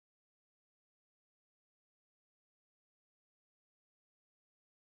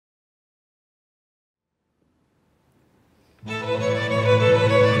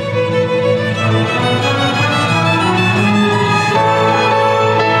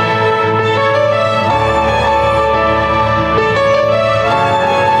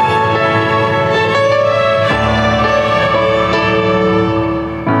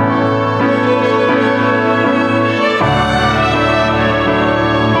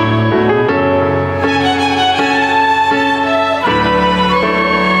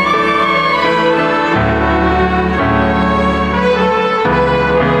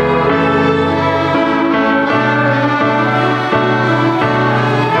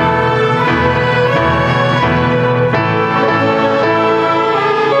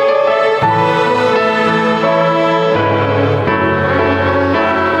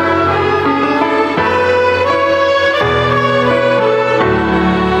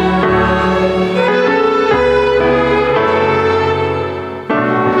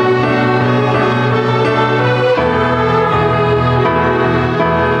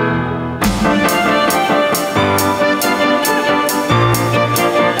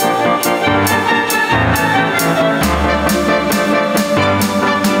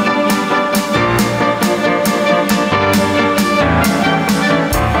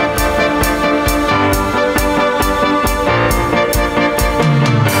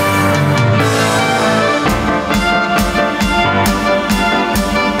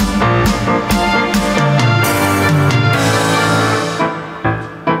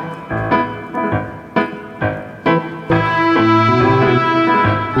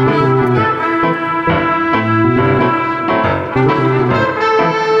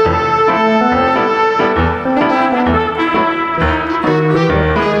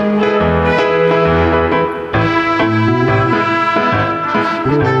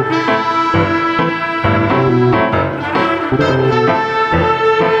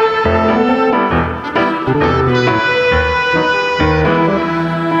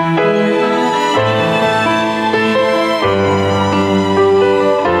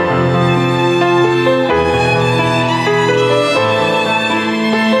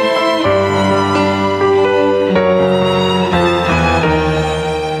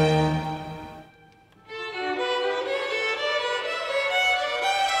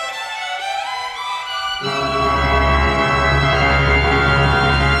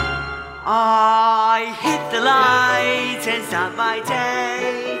I hit the lights and start my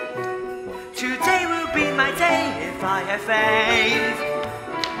day. Today will be my day if I have faith.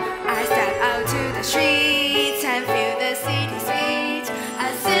 I step out to the streets and feel the city sweet,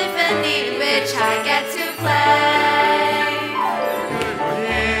 a symphony in which I get to play.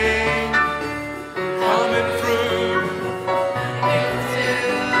 Rain coming through.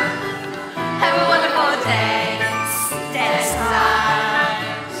 Have a wonderful day. Stay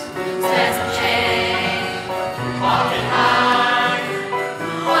aside. There's a change. Walking high.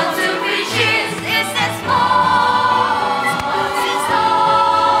 1, 2, 3 cheers. It's that small. What's in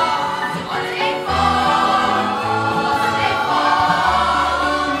store? What do they fall? What do they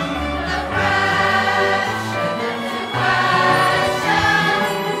fall? The question.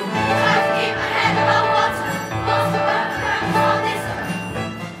 Try to keep my head above water. Most of our crimes on this earth.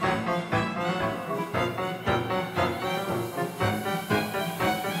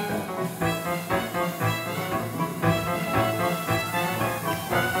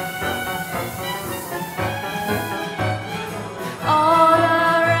 All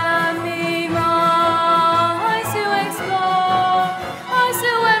around me, my eyes to explore, eyes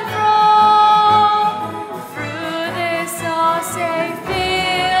to and fro. Through this all-safe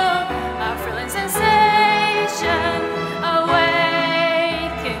field, a thrilling sensation,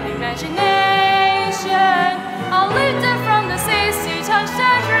 awaken imagination. I'll lift them from the seas to touch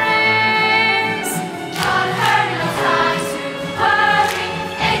their dreams. Not hurry, no time to worry.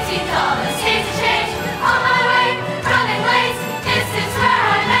 $18 here to change. On my way, running late. This is where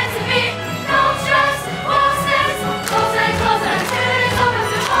I'm meant to be. No stress, what's this? Closer and closer until it's over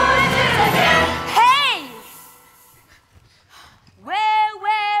tomorrow and do it again. Hey!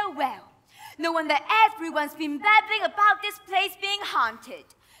 Well. No wonder everyone's been babbling about this place being haunted.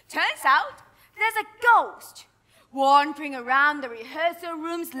 Turns out, there's a ghost wandering around the rehearsal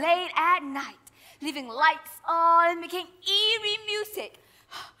rooms late at night, leaving lights on, making eerie music.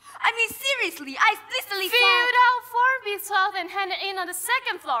 I mean, seriously, I literally Filled out 4B12 and handed in on the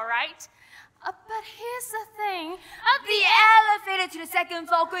second floor, right? But here's the thing. the elevator to the second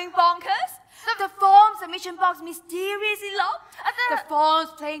floor going bonkers. The form submission box mysteriously locked. The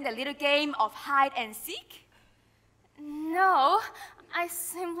phones playing the little game of hide and seek. No, I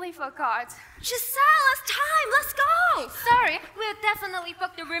simply forgot. Giselle, it's time. Let's go. Sorry. We'll definitely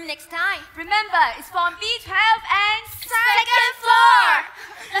book the room next time. Remember, it's form B12 and second floor.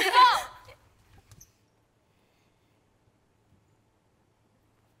 Let's go.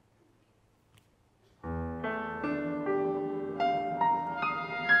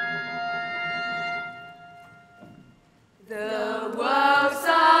 The world's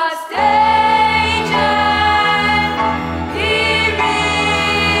a stage and here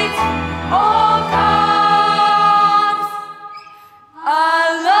it all comes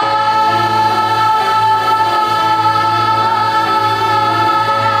alive.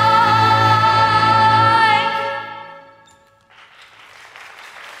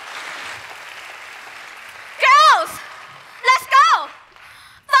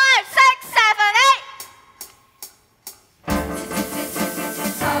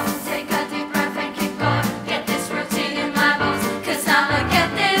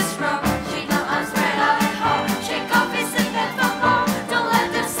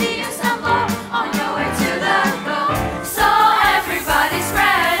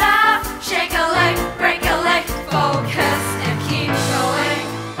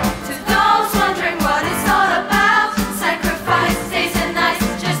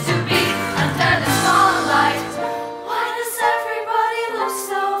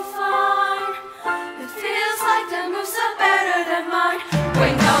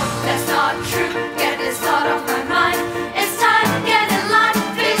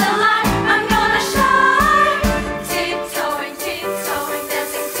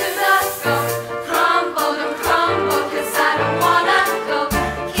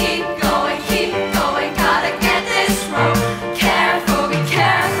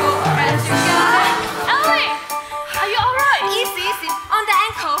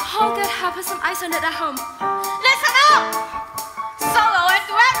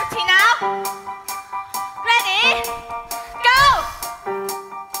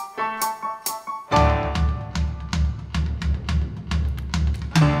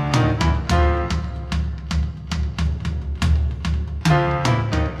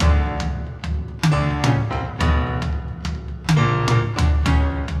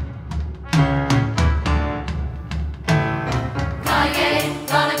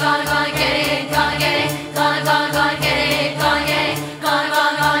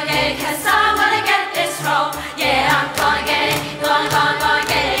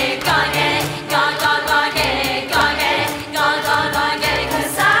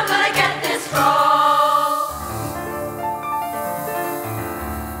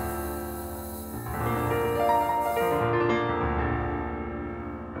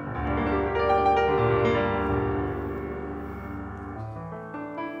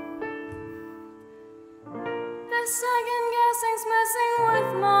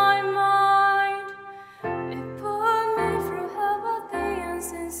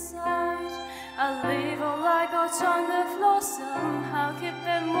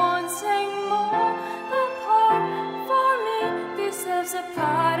 lives a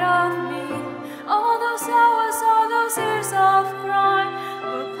part of me. All those hours, all those years of crime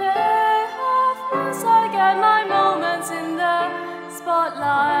will pay off once I get my moments in the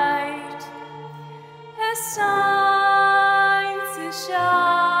spotlight. It's time to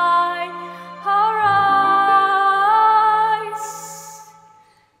shine our eyes.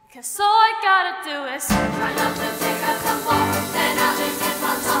 'Cause all I gotta do is try not to take a tumble, then I'll just get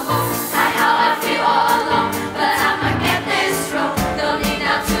my tumble. That's how I feel all alone, but I'ma get this wrong. No need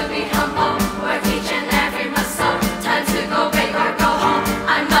now to be humble, work each and every muscle. Time to go big or go home.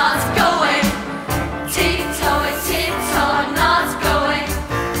 I'm not going. Tiptoeing, tiptoe, I'm not going.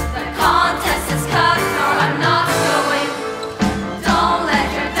 The contest is cut, no, I'm not going. Don't let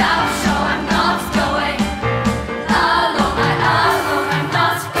your doubt show, I'm not going. Alone, I'm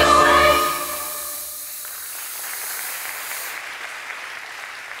not going.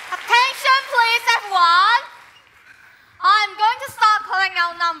 Attention please everyone. I'm going to start calling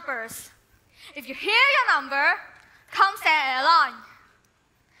out numbers. If you hear your number, come stand in a line.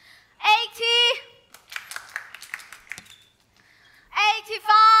 80,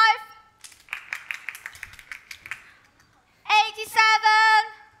 85, 87,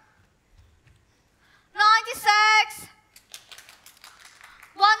 96,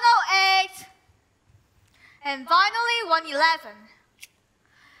 108, and finally 111.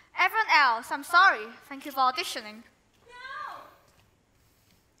 Everyone else, I'm sorry. Thank you for auditioning.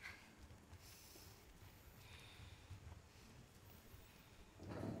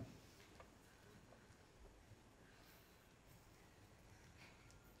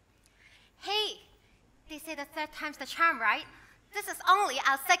 Hey, they say the third time's the charm, right? This is only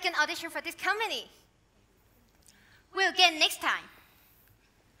our second audition for this company. We'll get next time.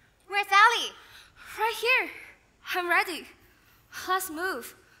 Where's Allie? Right here. I'm ready. Let's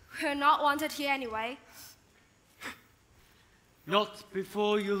move. We're not wanted here anyway. Not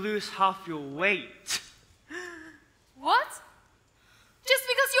before you lose half your weight. What? Just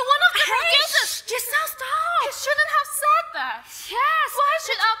because you're one of the producers? Just now stop. You shouldn't have said that. Yes. Why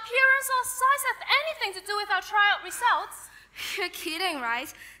should our appearance or size have anything to do with our tryout results? You're kidding,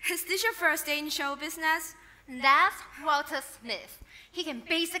 right? Is this your first day in show business? That's Walter Smith. He can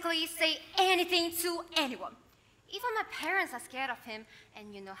basically say anything to anyone. Even my parents are scared of him,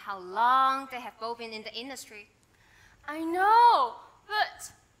 and you know how long they have both been in the industry. I know,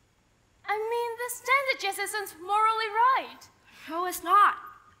 but I mean, the standard just isn't morally right. No, it's not.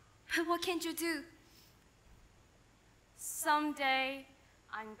 But what can you do? Someday,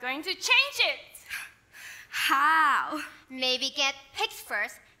 I'm going to change it. How? Maybe get picked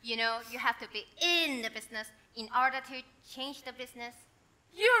first. You know, you have to be in the business in order to change the business.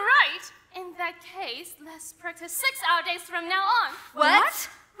 You're right. In that case, let's practice 6-hour days from now on. What?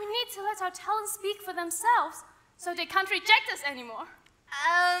 We need to let our talents speak for themselves so they can't reject us anymore.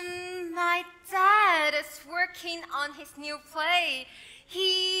 My dad is working on his new play.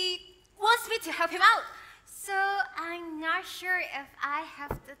 He wants me to help him out. So I'm not sure if I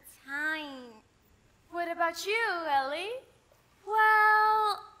have the time. What about you, Ellie?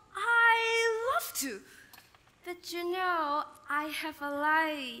 Well, I love to. But you know, I have a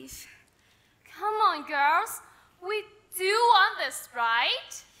life. Come on, girls. We do want this,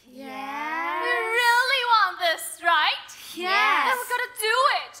 right? Yes. We really want this, right? Yes. Then we've got to do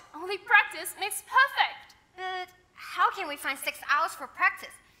it. Only practice makes perfect. But how can we find 6 hours for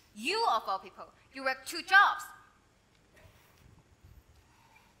practice? You, of all people, you work 2 jobs.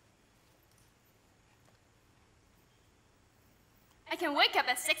 I can wake up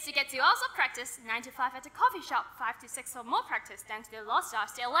at 6 to get 2 hours of practice, 9 to 5 at the coffee shop, 5 to 6 for more practice, then to the Lost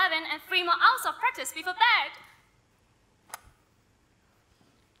Stars till 11, and 3 more hours of practice before bed.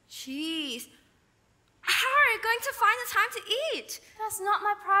 Jeez. How are you going to find the time to eat? That's not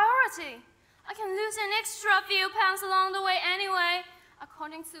my priority. I can lose an extra few pounds along the way anyway,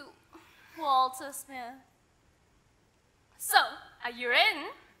 according to Walter Smith. So, are you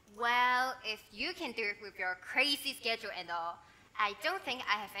in? Well, if you can do it with your crazy schedule and all, I don't think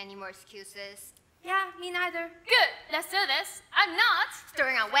I have any more excuses. Yeah, me neither. Good, let's do this. I'm not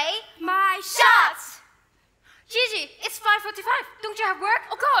Throwing away My shots. Gigi, it's 5:45. Don't you have work?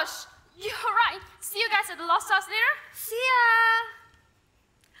 Oh gosh, you're right. See you guys at the Lost Stars later. See ya.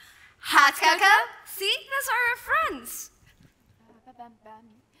 Hot cocoa? See, that's why we're friends.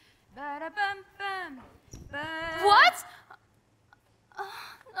 What?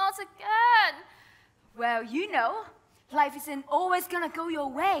 Not again. Well, you know, life isn't always gonna go your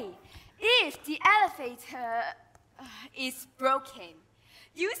way. If the elevator is broken,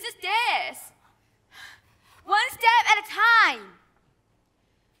 use the stairs. One step at a time.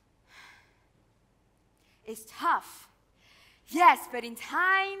 It's tough. Yes, but in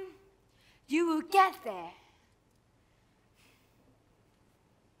time, you will get there.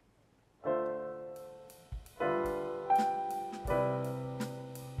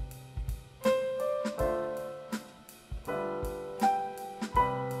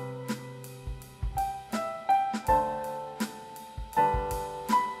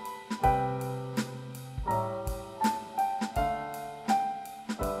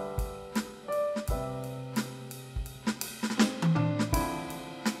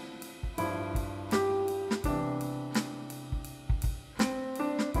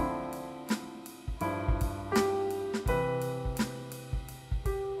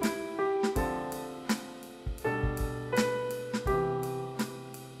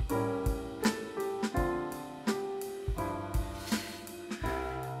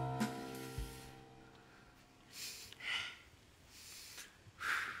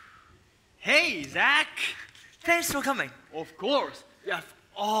 Hey, Zach! Thanks for coming. Of course. You have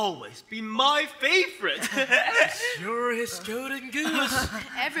always been my favorite. Sure is golden goose.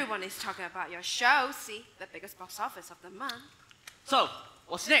 Everyone is talking about your show. See, the biggest box office of the month. So,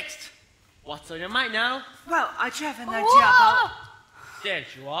 what's next? What's on your mind now? Well, I do have an idea about... There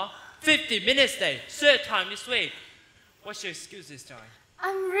you are. 50 minutes late. Third time this week. What's your excuse this time?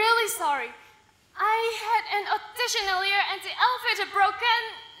 I'm really sorry. I had an audition earlier and the elevator broke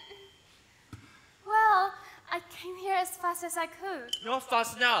and... Well, I came here as fast as I could. Not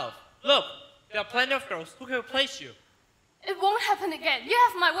fast enough. Look, there are plenty of girls who can replace you. It won't happen again. You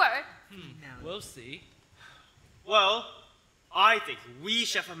have my word. We'll see. Well, I think we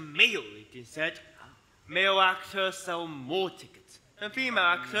should have a male lead instead. Male actors sell more tickets than female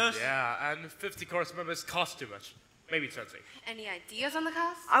actors. Yeah, and 50 chorus members cost too much. Maybe 30. Any ideas on the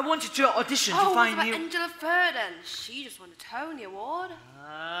cast? I want to do an audition to what find about you... Angela Furden? She just won a Tony Award.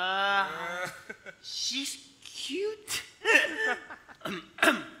 She's cute.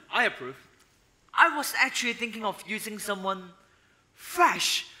 I approve. I was actually thinking of using someone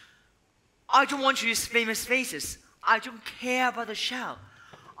fresh. I don't want to use famous faces. I don't care about the show.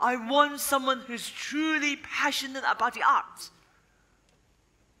 I want someone who's truly passionate about the arts.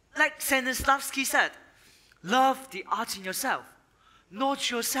 Like Stanislavski said, love the art in yourself, not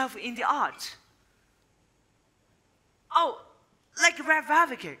yourself in the art. Oh, like red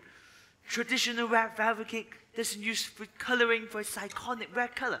velvet cake. Traditional red velvet cake doesn't use food coloring for its iconic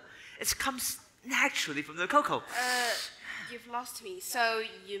red color. It comes naturally from the cocoa. You've lost me. So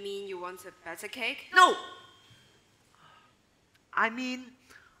you mean you want a better cake? No! I mean,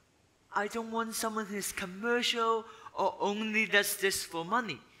 I don't want someone who's commercial or only does this for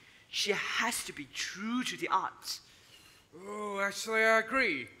money. She has to be true to the arts. Oh, actually, I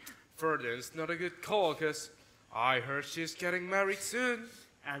agree. Furden's not a good call, because I heard she's getting married soon.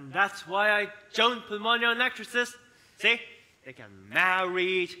 And that's why I don't put money on actresses. See, they get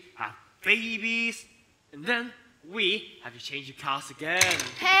married, have babies, and then we have to change the cast again.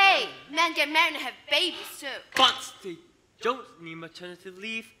 Hey, men get married and have babies too. But they don't need maternity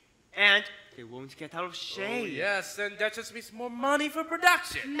leave, and they won't get out of shape. Oh, yes, and that just means more money for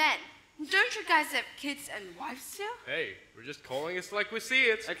production. Men, don't you guys have kids and wives too? Hey, we're just calling it like we see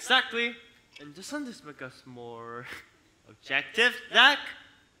it. Exactly. And doesn't this make us more objective, Zach?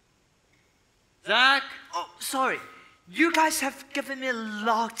 Zach? Oh, sorry. You guys have given me a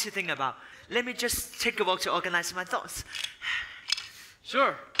lot to think about. Let me just take a walk to organize my thoughts.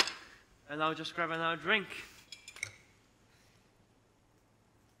 Sure. And I'll just grab another drink.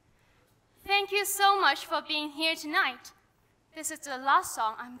 Thank you so much for being here tonight. This is the last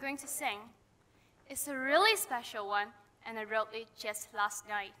song I'm going to sing. It's a really special one, and I wrote it just last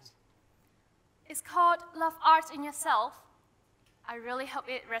night. It's called Love Art in Yourself. I really hope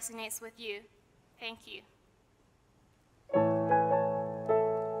it resonates with you. Thank you.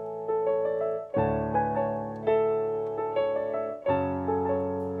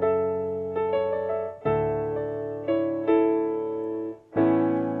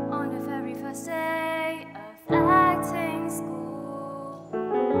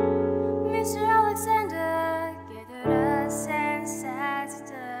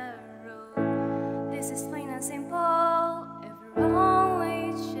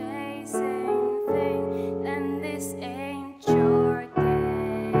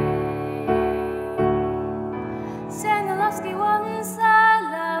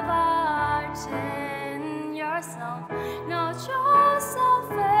 Not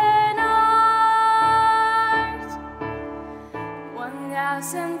yourself in art.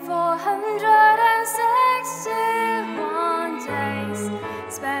 1461 days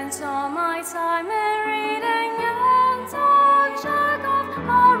spent all my time in reading and on Chekhov,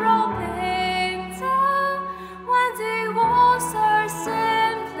 Harrow, Pinter, when the walls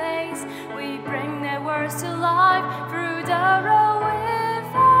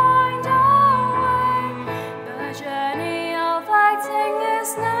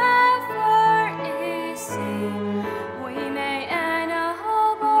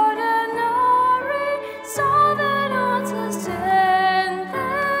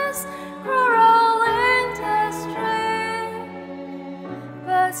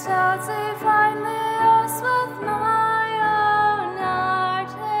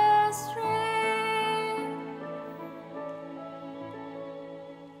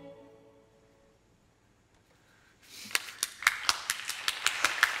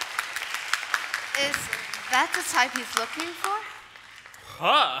that the type he's looking for?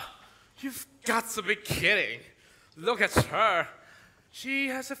 Huh? You've got to be kidding. Look at her. She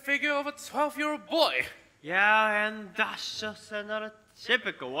has a figure of a 12-year-old boy. Yeah, and that's just another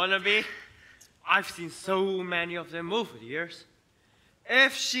typical wannabe. I've seen so many of them over the years.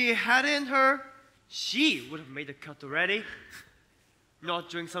 If she hadn't her, she would have made the cut already. Not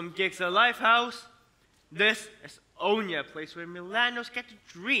doing some gigs at a live house. This is only a place where millennials get to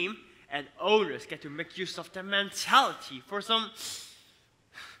dream and owners get to make use of their mentality for some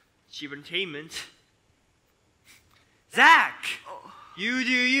cheap entertainment. Zach! You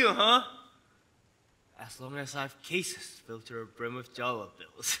do you, huh? As long as I have cases filled to the brim with dollar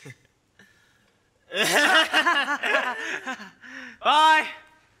bills. Bye!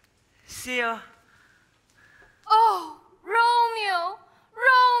 See ya. Oh, Romeo,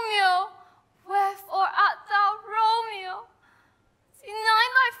 Romeo, wherefore art thou, Romeo? Deny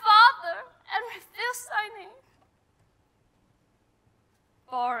thy father and refuse thy name.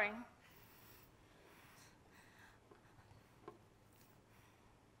 Boring.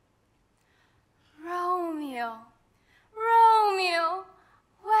 Romeo, Romeo,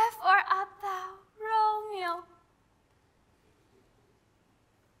 wherefore art thou, Romeo?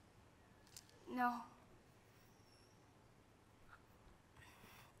 No.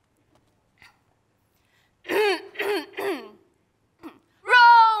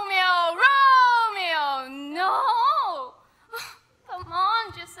 Romeo, Romeo, no! Come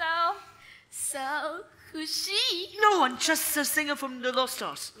on, Giselle. So, who's she? No one trusts a singer from the Lost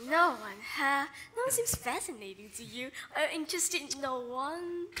Stars. No one, huh? No one seems fascinating to you. Are you interested in no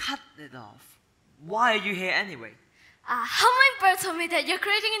one? Cut it off. Why are you here anyway? Hummingbird told me that you're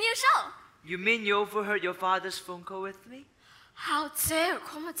creating a new show. You mean you overheard your father's phone call with me? How dare you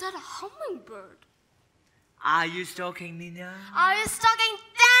call my dad a hummingbird? Are you stalking me now? Are you stalking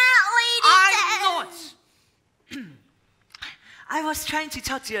that lady? I'm not! I was trying to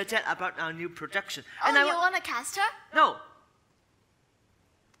talk to your dad about our new production. And you want to cast her? No.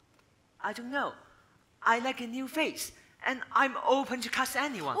 I don't know. I like a new face, and I'm open to cast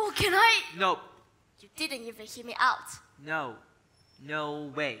anyone. Oh, can I? No. You didn't even hear me out. No.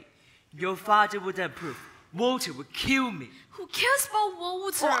 No way. Your father would approve. Walter would kill me. Who cares about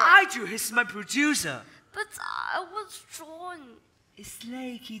Walter? Oh, I do. He's my producer. But I was drawn. It's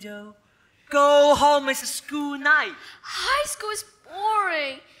late, kiddo. Go home. It's a school night. High school is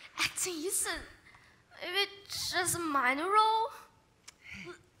boring. Acting isn't. Maybe just a minor role?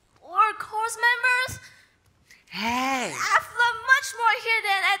 Or course members? Hey. I've learned much more here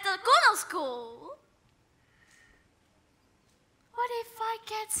than at the Gono school. What if I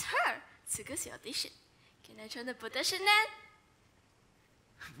get her to go to audition? Can I join the production then?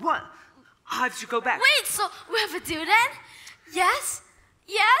 What? I have to go back. Wait, so we have a deal then? Yes?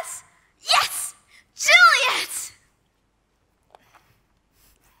 Yes? Yes! Juliet!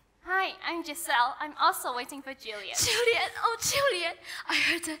 Hi, I'm Giselle. I'm also waiting for Juliet. Juliet, oh Juliet! I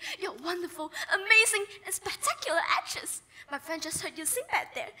heard that you're wonderful, amazing, and spectacular actress. My friend just heard you sing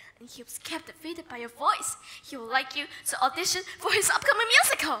back there, and he was captivated by your voice. He would like you to audition for his upcoming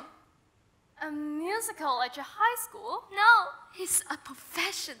musical. A musical at your high school? No, he's a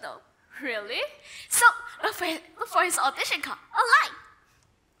professional. Really? So, look for his audition card online.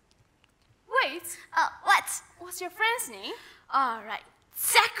 Wait, What? what's your friend's name? All right,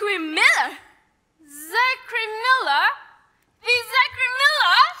 Zachary Miller. Zachary Miller? The Zachary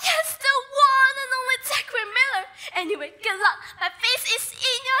Miller? Yes, the one and only Zachary Miller. Anyway, good luck. My face is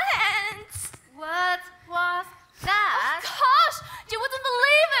in your hands. What was that? Gosh, you wouldn't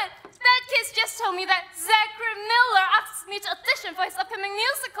believe it! That kid just told me that Zachary Miller asked me to audition for his upcoming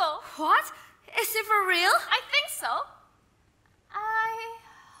musical. What? Is it for real? I think so. I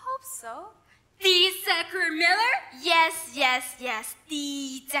hope so. The Zachary Miller? Yes, yes, yes.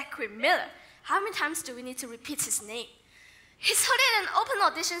 The Zachary Miller. How many times do we need to repeat his name? He's holding an open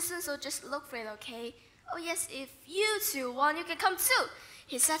audition soon, so just look for it, okay? Oh yes, if you two want, you can come too.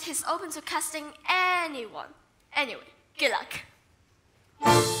 He said he's open to casting anyone. Anyway, good luck.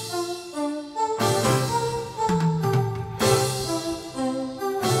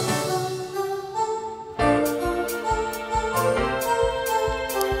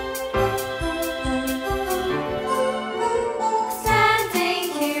 Standing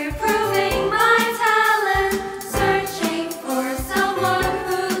here proving my talent, searching for someone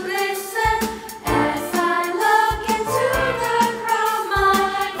who'd listen. As I look into the crowd,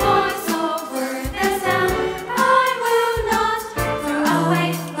 my voice over the sound, I will not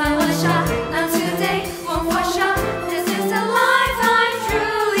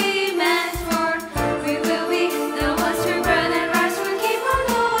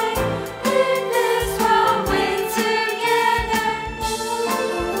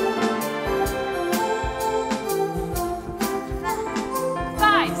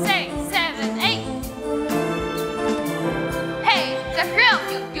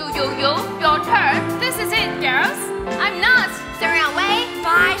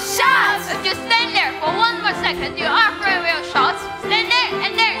second, you are throwing your shots. Stand there,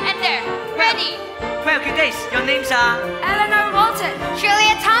 and there, and there. Ready. Well, good days. Your names are? Eleanor Walton.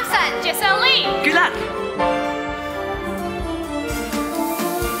 Julia Thompson. Giselle Lee. Good luck.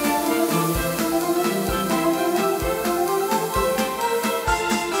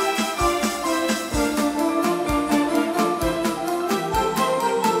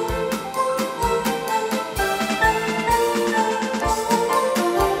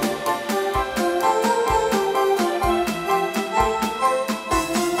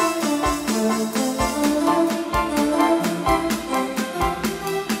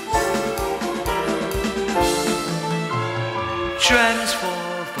 Dreams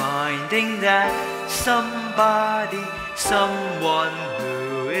for finding that somebody, someone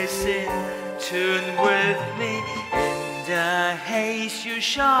who is in tune with me. In the haze you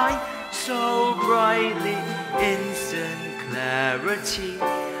shine so brightly, instant clarity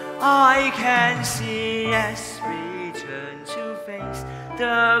I can see as we turn to face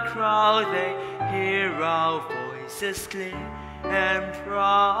the crowd. They hear our voices clear and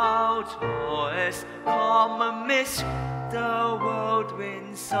proud, as calm amidst the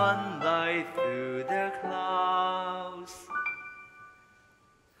whirlwind sunlight through the clouds.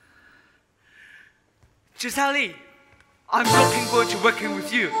 Giselle Lee, I'm looking forward to working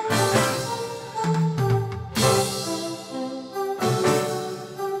with you.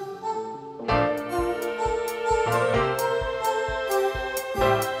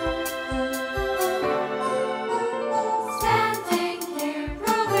 Standing here,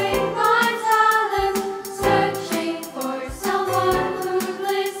 proving my talent, searching for someone who'd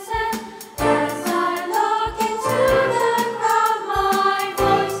listen. As I look into the crowd, my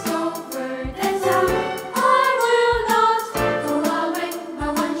voice over the sound. I will not go away. My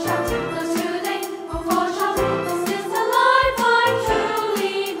one shot, no shooting, no four shots. This is the life I'm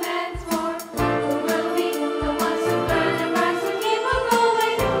truly meant for. Who will be the ones who burn and rise to keep on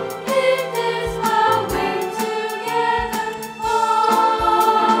going? In this world we're together.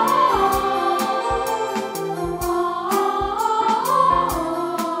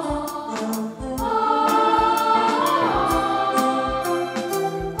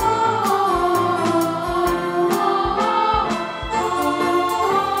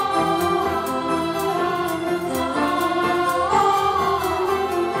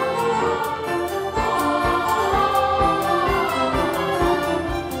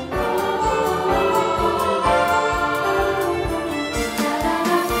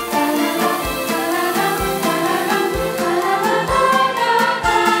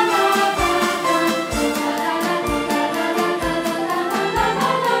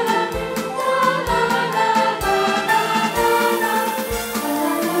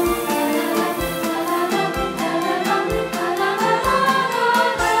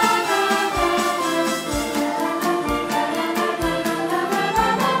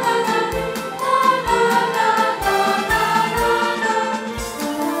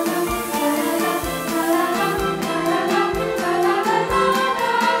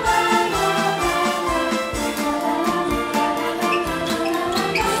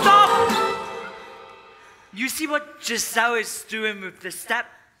 You see what Giselle is doing with the step?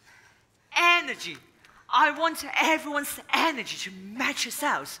 Energy. I want everyone's energy to match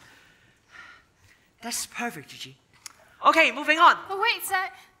Giselle's. That's perfect, Gigi. Okay, moving on. But wait,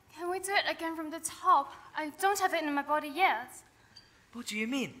 Zach. Can we do it again from the top? I don't have it in my body yet. What do you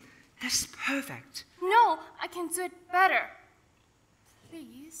mean? That's perfect. No, I can do it better.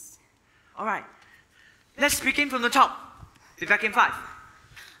 Please. All right. Let's begin from the top. Be back in 5.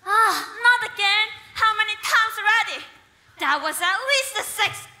 Not again. How many times already? That was at least the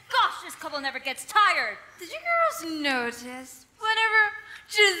 6th. Gosh, this couple never gets tired. Did you girls notice whenever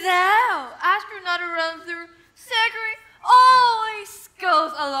Giselle asked her not to run through, Zachary always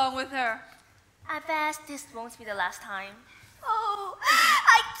goes along with her? I bet this won't be the last time. Oh,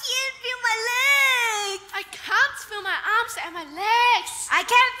 I can't feel my legs. I can't feel my arms and my legs. I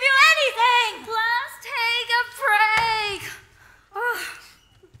can't feel anything. Let's take a break.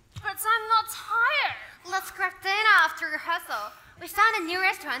 But I'm not tired. Let's grab dinner after rehearsal. We found a new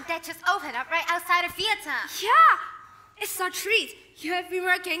restaurant that just opened up right outside the theater. Yeah, it's a treat. You have been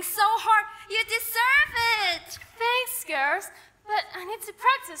working so hard. You deserve it. Thanks, girls. But I need to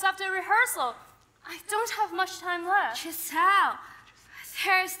practice after rehearsal. I don't have much time left. Giselle,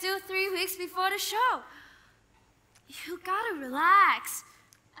 there are still 3 weeks before the show. You gotta relax.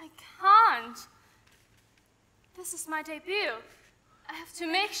 I can't. This is my debut. I have to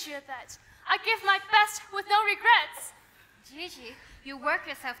make sure that I give my best with no regrets. Gigi, you work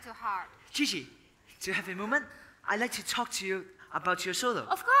yourself too hard. Gigi, do you have a moment? I'd like to talk to you about your solo.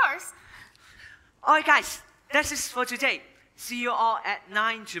 Of course. All right, guys, That's it for today. See you all at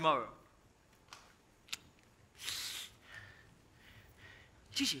 9 tomorrow.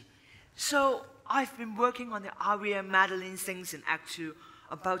 Gigi, so I've been working on the aria Madeline sings in Act 2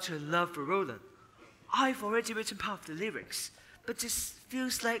 about her love for Roland. I've already written part of the lyrics, but this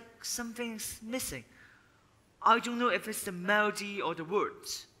feels like something's missing. I don't know if it's the melody or the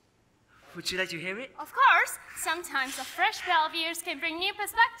words. Would you like to hear it? Of course, sometimes a fresh pair of ears can bring new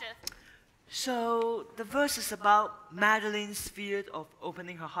perspective. So, the verse is about Madeline's fear of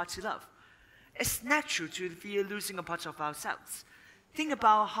opening her heart to love. It's natural to fear losing a part of ourselves. Think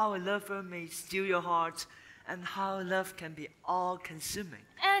about how a lover may steal your heart and how love can be all-consuming.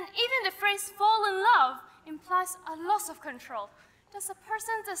 And even the phrase fall in love implies a loss of control. Does a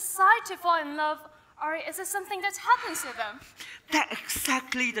person decide to fall in love, or is it something that happens to them? That's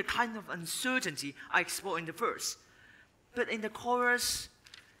exactly the kind of uncertainty I explore in the verse. But in the chorus,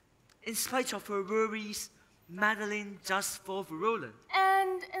 in spite of her worries, Madeline does fall for Roland.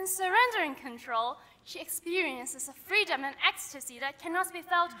 And in surrendering control, she experiences a freedom and ecstasy that cannot be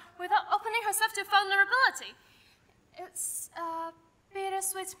felt without opening herself to vulnerability. It's a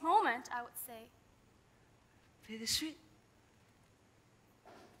bittersweet moment, I would say. Bittersweet?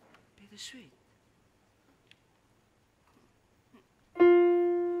 Bittersweet.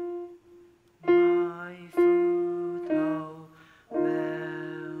 My foothold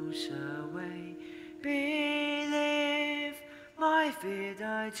melts away. Believe my fear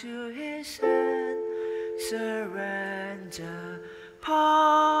died to his hand. Surrender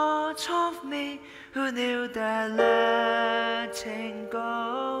part of me who knew that letting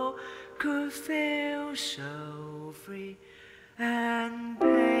go could feel so free and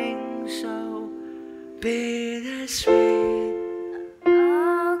pain so bittersweet.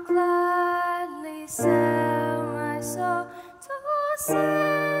 I'll gladly sell my soul to see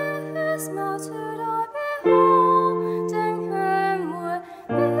his multitude I beholding him would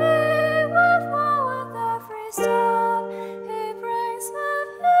be with one with every step he brings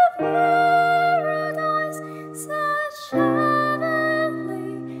with him paradise, such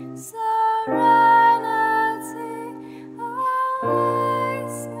heavenly serenity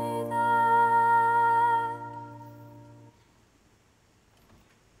awaits me there.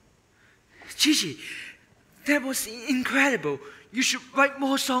 Gigi, that was incredible. You should write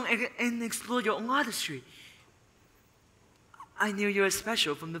more songs and explore your own artistry. I knew you were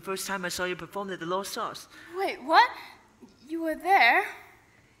special from the first time I saw you perform at the Lost Stars. Wait, what? You were there?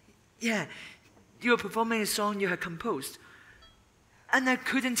 Yeah, you were performing a song you had composed. And I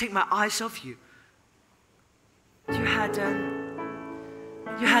couldn't take my eyes off you. You had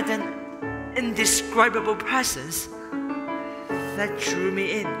an indescribable presence that drew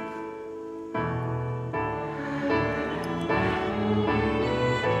me in.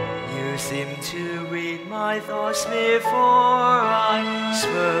 You seemed to read my thoughts before I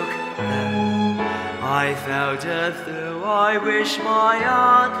spoke them. I felt a thrill I wish my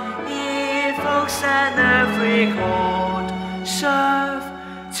art evokes, and every chord serve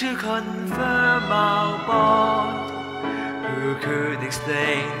to confirm our bond. Who could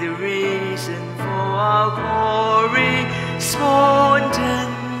explain the reason for our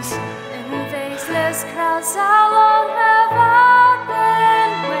correspondence? In faceless crowds, how long have I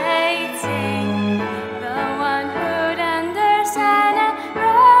been waiting? The one who'd understand and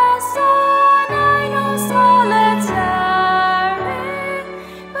rest all night on solitary,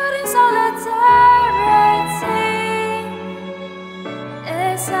 but in solidarity.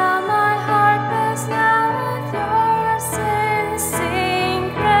 It's how my heart beats now with yours in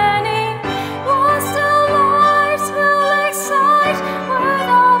synchrony. Once the lights will excite with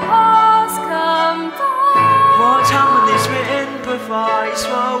our paths combine. What harmonies we improvise,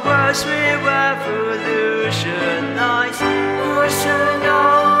 what words we revolutionize. Who should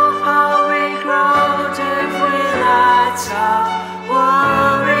know how we grow if we let our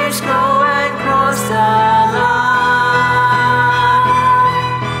worries go and cross the line?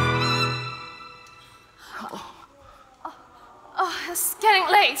 Oh, it's getting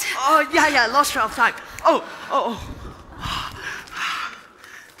late. Oh, yeah, lost track of time. Oh.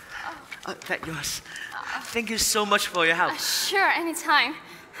 That yours. Thank you so much for your help. Sure, anytime.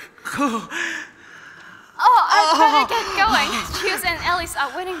 Cool. Oh, I better get going. Jules and Alice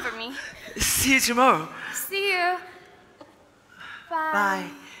are waiting for me. See you tomorrow. See you. Bye. Bye.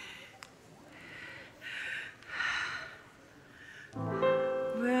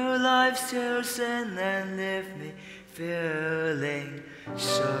 Will life still sin and leave me feeling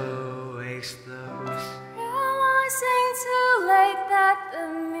so exposed? Realizing too late that the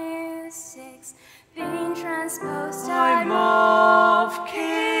music's being transposed. I'm off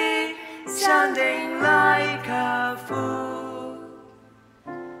key, sounding like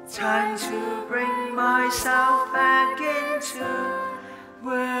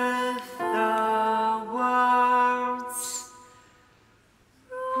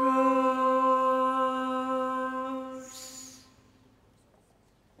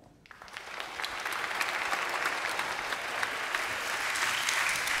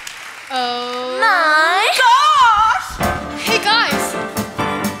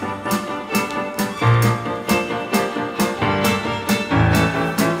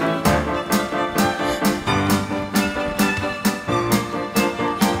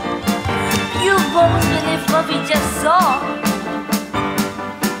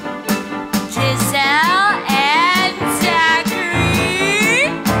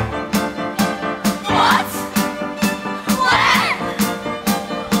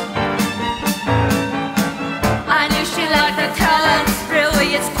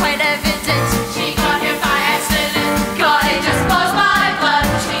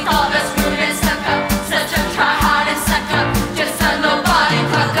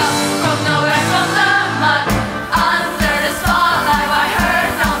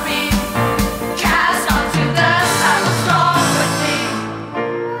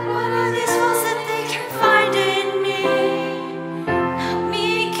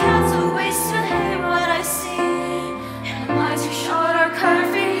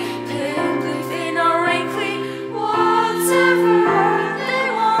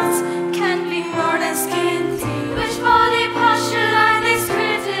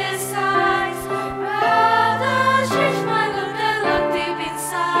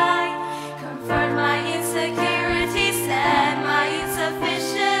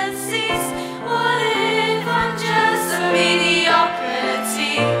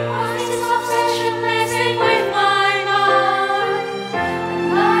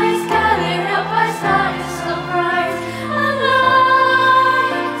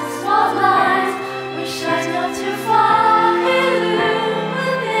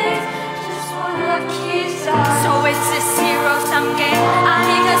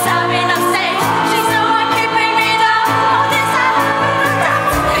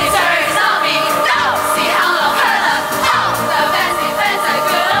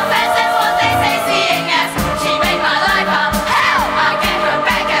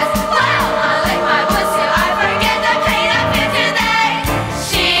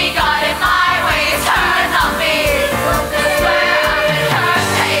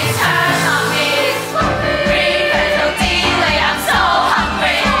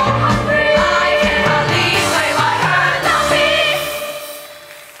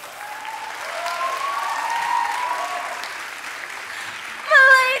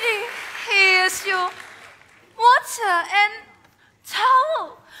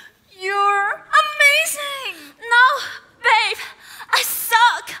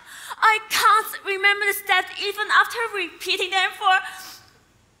after repeating them for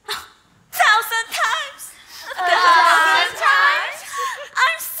 1,000 times. 1,000 times?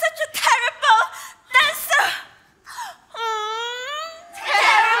 I'm such a terrible dancer.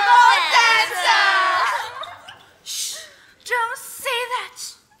 Terrible dancer! Shh! Don't say that.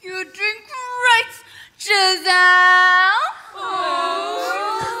 You're doing great, Giselle.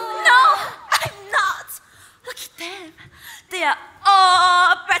 No, I'm not. Look at them. They are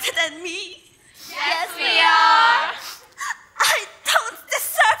all better than me. Yes, we are. I don't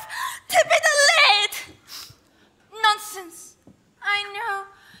deserve to be the lead. Nonsense. I know.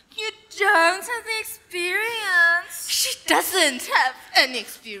 You don't have the experience. She doesn't have any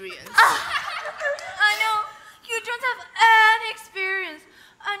experience. I know. You don't have any experience.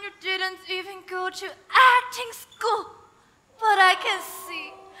 And you didn't even go to acting school. But I can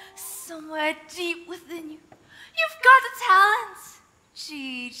see somewhere deep within you, you've got the talent.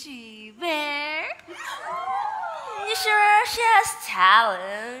 Gigi, where? You sure she has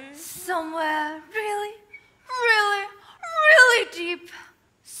talent? Somewhere really, really, really deep.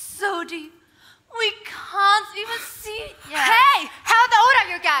 So deep, we can't even see it yet. Hey, how old are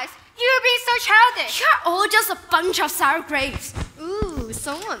you guys? You're being so childish. You're all just a bunch of sour grapes. Ooh,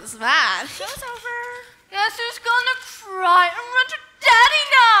 someone's mad. Show's over. Guess who's gonna cry and run to daddy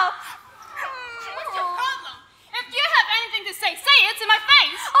now? What's your problem? If you have anything to say it to my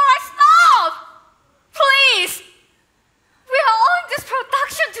face. All right, stop! Please. We are all in this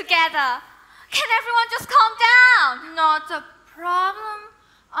production together. Can everyone just calm down? Not a problem.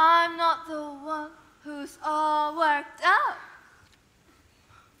 I'm not the one who's all worked up.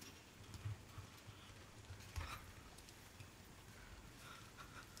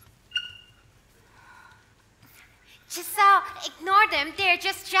 Giselle, ignore them. They're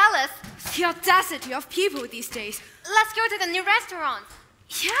just jealous. The audacity of people these days. Let's go to the new restaurant.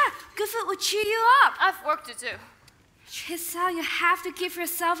 Yeah, good food will cheer you up. I've work to do. Giselle, you have to give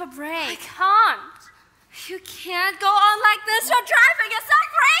yourself a break. I can't. You can't go on like this. You're driving yourself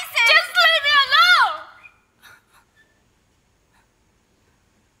crazy. Just leave me alone!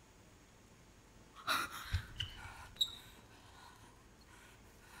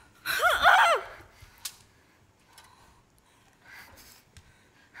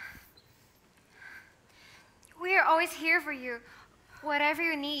 We are always here for you, whatever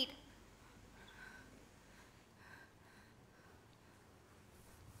you need.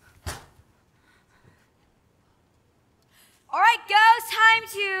 All right, girls, time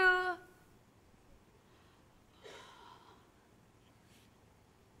to...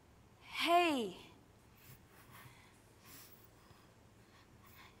 Hey.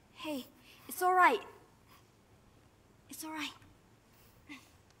 Hey, it's all right. It's all right.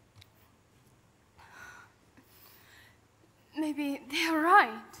 Maybe they're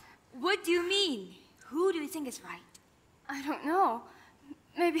right. What do you mean? Who do you think is right? I don't know.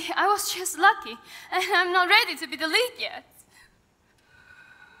 Maybe I was just lucky, and I'm not ready to be the lead yet.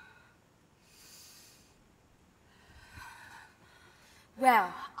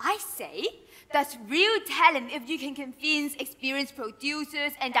 Well, I say that's real talent if you can convince experienced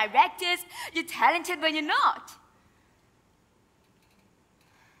producers and directors you're talented when you're not.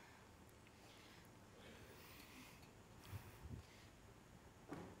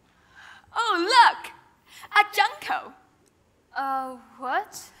 Oh, look! A junco.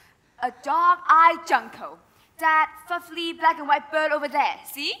 What? A dog-eyed junco. That fluffy black and white bird over there,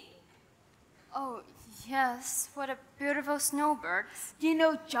 see? Oh, yes. What a beautiful snowbird. You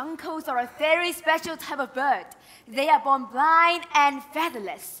know, juncos are a very special type of bird. They are born blind and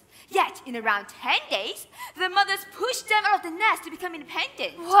featherless. Yet, in around 10 days, the mothers push them out of the nest to become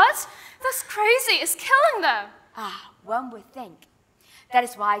independent. What? That's crazy. It's killing them. Ah, one would think. That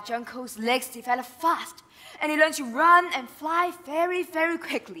is why juncos' legs develop fast, and they learn to run and fly very, very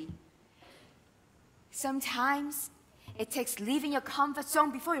quickly. Sometimes, it takes leaving your comfort zone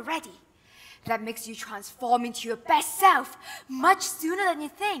before you're ready. That makes you transform into your best self much sooner than you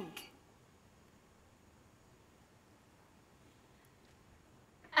think.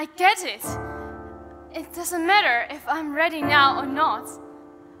 I get it. It doesn't matter if I'm ready now or not.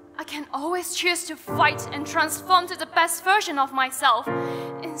 I can always choose to fight and transform to the best version of myself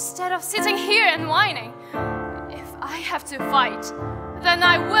instead of sitting here and whining. If I have to fight, then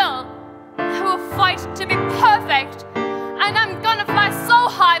I will. I will fight to be perfect. And I'm gonna fly so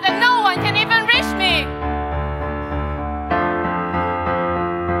high that no one can even reach me.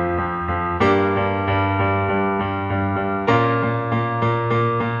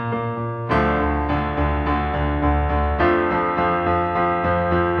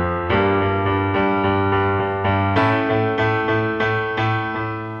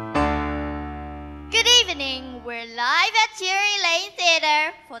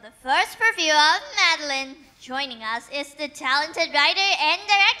 for the first preview of Madeline. Joining us is the talented writer and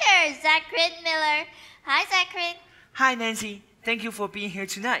director, Zachary Miller. Hi, Zachary. Hi, Nancy. Thank you for being here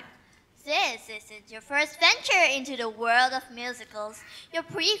tonight. This isn't your first venture into the world of musicals. Your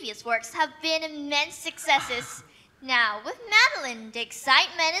previous works have been immense successes. Now, with Madeline, the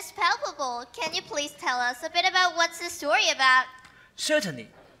excitement is palpable. Can you please tell us a bit about what's the story about? Certainly.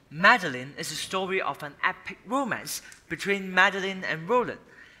 Madeline is a story of an epic romance between Madeline and Roland,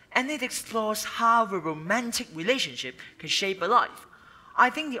 and it explores how a romantic relationship can shape a life. I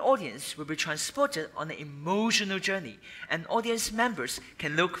think the audience will be transported on an emotional journey, and audience members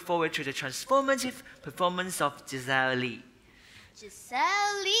can look forward to the transformative performance of Giselle Lee.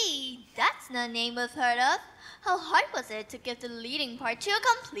 Giselle Lee, that's no name we've heard of. How hard was it to give the leading part to a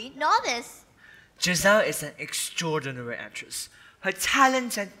complete novice? Giselle is an extraordinary actress. Her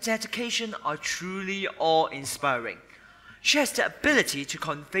talent and dedication are truly awe-inspiring. She has the ability to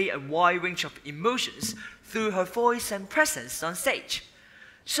convey a wide range of emotions through her voice and presence on stage.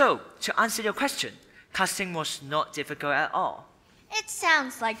 So, to answer your question, casting was not difficult at all. It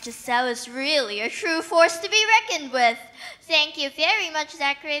sounds like Giselle is really a true force to be reckoned with. Thank you very much,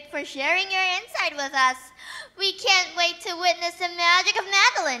 Zachary, for sharing your insight with us. We can't wait to witness the magic of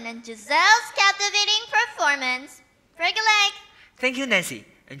Madeline and Giselle's captivating performance. Break a leg. Thank you, Nancy.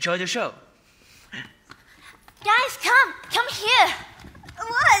 Enjoy the show. Guys, come here.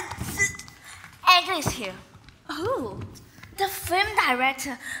 What? Angela is here. Oh, the film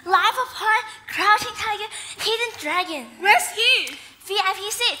director, Life of Pi, Crouching Tiger, Hidden Dragon. Where's he?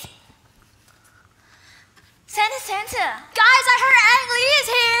 VIP seat. Center. Guys, I heard Ang Lee is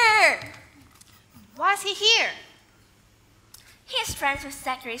here! Why is he here? He's friends with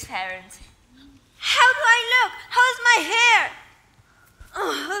Zachary's parents. How do I look? How's my hair?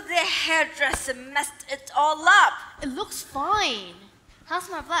 Oh, the hairdresser messed it all up. It looks fine. How's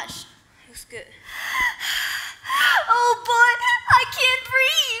my blush? Looks good. Oh boy, I can't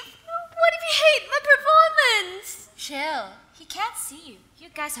breathe. What if he hates my performance? Chill. He can't see you. You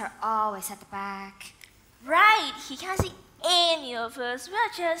guys are always at the back. Right, he can't see any of us.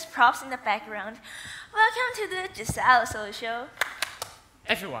 We're just props in the background. Welcome to the Giselle Solo Show.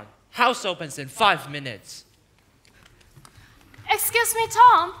 Everyone, house opens in 5 minutes. Excuse me,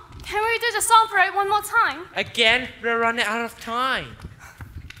 Tom. Can we do the song parade one more time? Again, we're running out of time.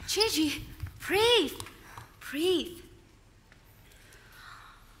 Gigi, breathe. Breathe.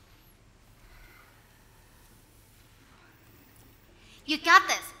 You got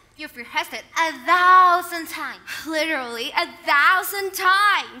this. You've rehearsed it 1,000 times. Literally 1,000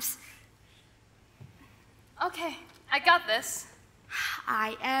 times. Okay, I got this.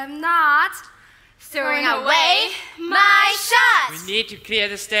 I am not throwing away my shots. We need to clear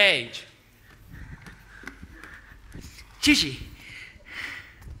the stage. Gigi,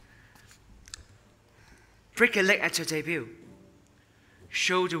 break a leg at your debut.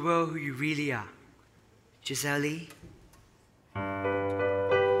 Show the world who you really are. Giselle Lee.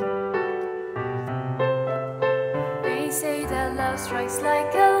 They say that love strikes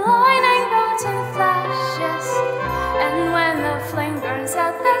like a lightning bolt in flashes, and when the flame burns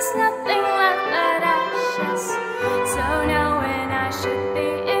out, there's nothing left but ashes. So now when I should be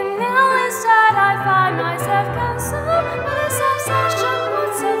in middle inside, I find myself consumed by this obsession.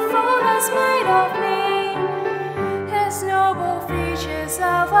 What's a fool that's made of me? His noble features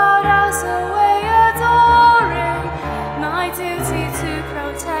of our house away adoring. My duty to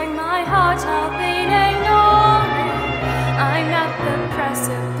protect my heart I've been ignoring. I'm at the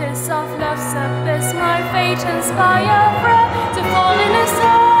precipice of love's abyss. My fate inspired breath to fall in his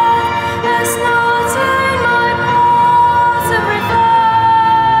arms. There's not in my blood to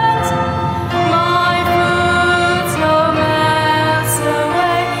prevent my foot to melt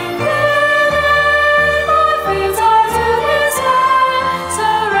away. Then my feet are to his hand.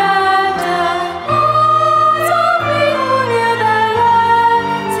 Surrender. All of me who knew that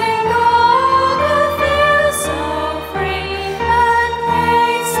letting go could feel so free and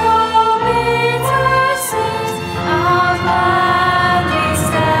made so bitter sweet. I'll gladly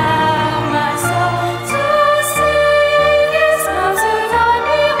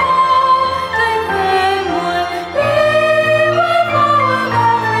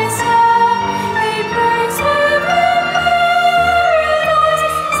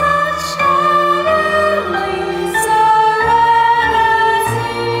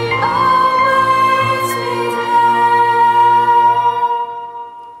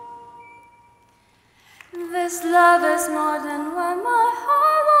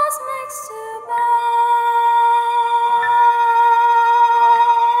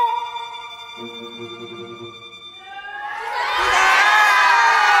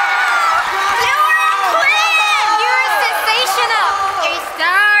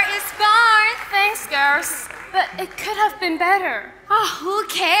But it could have been better. Oh, who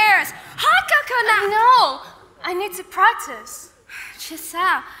cares? No, I need to practice.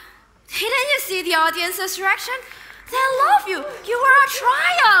 Giselle, didn't you see the audience's reaction? They love you. You were a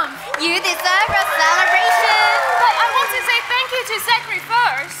triumph. You deserve a celebration. But I want to say thank you to Zachary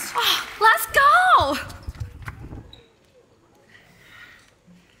first. Oh, let's go.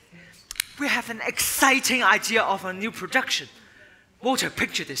 We have an exciting idea of a new production. Walter,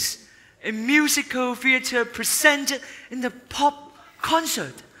 picture this. A musical theater presented in the pop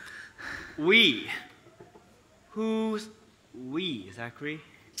concert. We? Who's we, Zachary?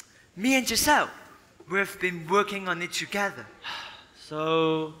 Me and Giselle. We've been working on it together.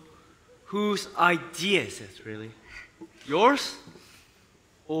 So, whose idea is it, really? Yours?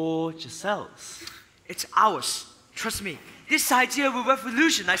 Or Giselle's? It's ours. Trust me. This idea will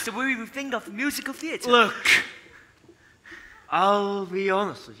revolutionize the way we think of musical theater. Look, I'll be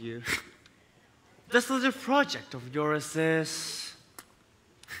honest with you. This little project of yours is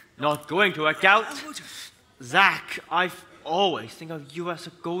not going to work out. Zach, I've always think of you as a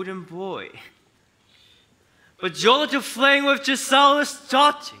golden boy. But your little fling with Giselle is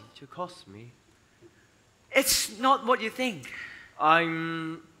starting to cost me. It's not what you think.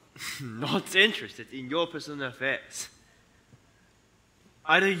 I'm not interested in your personal affairs.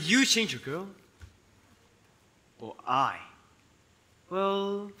 Either you change your girl, or I,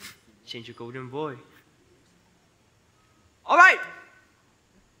 well, change your golden boy. All right.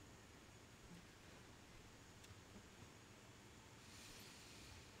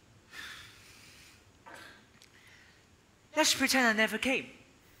 Let's pretend I never came.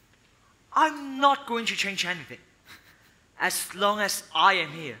 I'm not going to change anything. As long as I am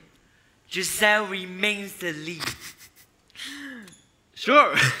here, Giselle remains the lead.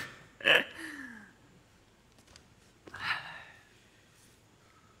 Sure.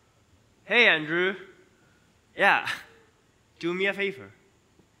 Hey, Andrew. Yeah, do me a favor.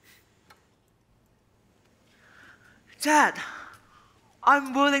 Dad,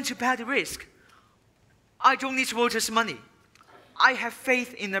 I'm willing to bear the risk. I don't need Walter's money. I have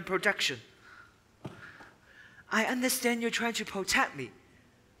faith in the production. I understand you're trying to protect me,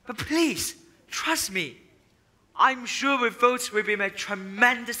 but please, trust me. I'm sure with votes will be a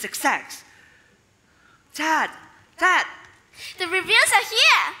tremendous success. Dad! The reviews are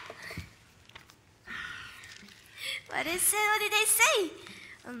here. What did they say?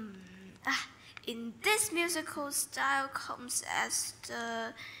 In this musical style comes as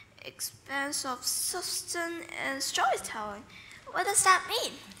the expense of substance and storytelling. What does that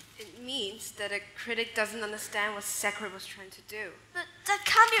mean? It means that a critic doesn't understand what Zachary was trying to do. But that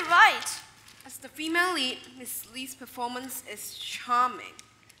can't be right. As the female lead, Miss Lee's performance is charming,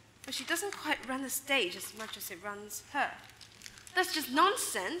 but she doesn't quite run the stage as much as it runs her. That's just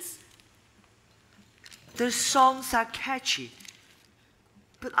nonsense. The songs are catchy,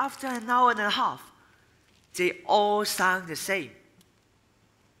 but after an hour and a half, they all sound the same.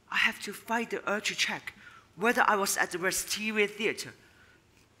 I have to fight the urge to check whether I was at the Wisteria Theater,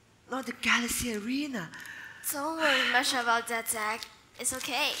 not the Galaxy Arena. Don't worry much about that, Zach. It's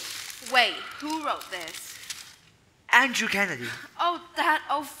okay. Wait, who wrote this? Andrew Kennedy. Oh, that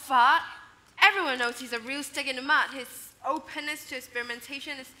old fart. Everyone knows he's a real stick in the mud. His openness to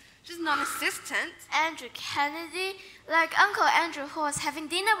experimentation is just non-existent. Andrew Kennedy? Like Uncle Andrew who was having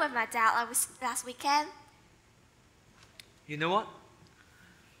dinner with my dad last weekend. You know what?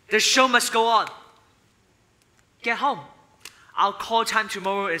 The show must go on. Get home. Our call time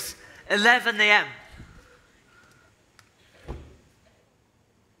tomorrow is 11 a.m.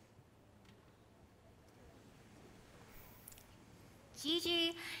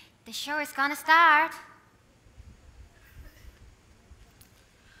 Gigi, the show is gonna start.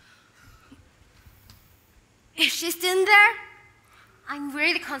 Is she still there? I'm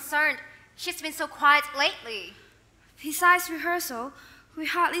really concerned. She's been so quiet lately. Besides rehearsal, we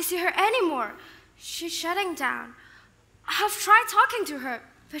hardly see her anymore. She's shutting down. I've tried talking to her,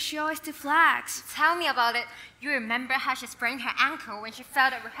 but she always deflects. Tell me about it. You remember how she sprained her ankle when she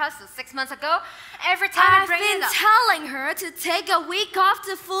failed at rehearsal 6 months ago? Every time I I've bring been it up. telling her to take a week off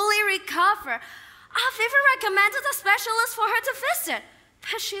to fully recover. I've even recommended a specialist for her to visit,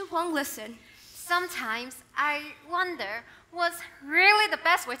 but she won't listen. Sometimes I wonder what's really the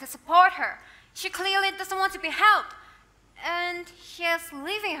best way to support her. She clearly doesn't want to be helped. And she's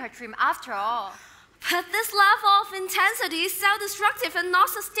living her dream after all. But this level of intensity is self-destructive and not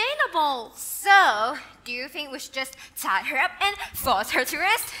sustainable. So, do you think we should just tie her up and force her to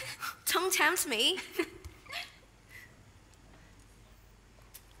rest? Don't tempt me.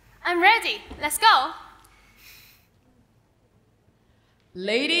 I'm ready. Let's go.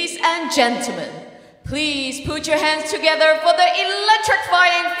 Ladies and gentlemen, Please put your hands together for the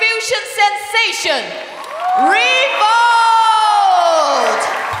electrifying fusion sensation, Revolt!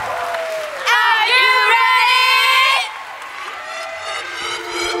 Are you ready?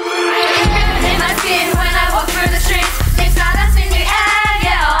 In my skin when I walk through the streets, it's not us in the air,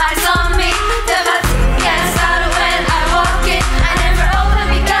 yeah, all eyes on me. The button gets louder when I walk in. I never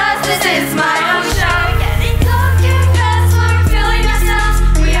open because this is my own show. Getting talking fast, we're feeling ourselves.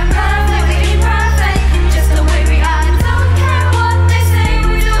 We are perfectly imperfect, just the way we are. Don't care what they say,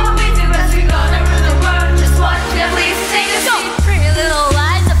 we do what we do as we gonna rule the world. Just watch them, please sing a song. Pretty little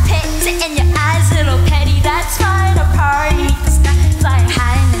eyes, a pit in your eyes, little petty, that's fine. A party, the sky, flying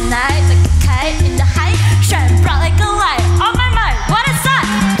high in the night, like a kite in the height, shine bright like a light. On my mind, what is that?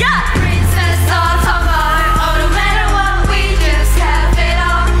 Yeah! Princess all talk about it, oh, no matter what, we just have it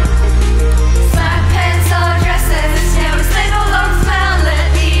all. Sweatpants or dresses, yeah, we stay no long, smell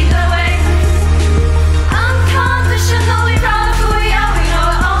it either way. Unconditionally proud of who we are, we know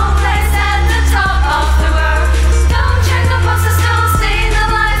our own place at the top of the world. Don't check the boxes, don't stay in the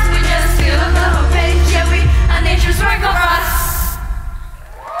lights, we just feel the whole page, yeah, we are nature's work of us.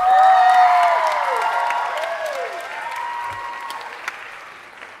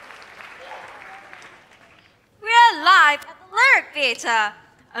 We are live at the Lyric Theatre,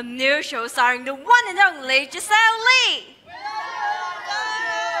 a new show starring the one and only Giselle Lee.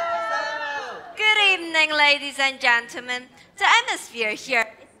 Good evening, ladies and gentlemen. The atmosphere here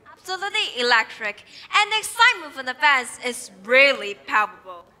is absolutely electric, and the excitement from the fans is really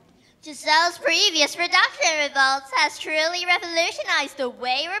palpable. Giselle's previous production, Revolt, has truly revolutionized the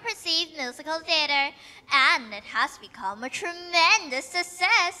way we perceive musical theater, and it has become a tremendous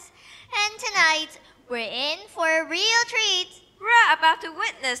success. And tonight, we're in for a real treat. We're about to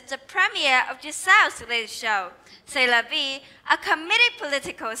witness the premiere of Giselle's latest show, C'est la vie, a comedic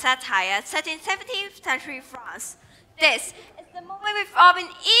political satire set in 17th century France. This is the moment we've all been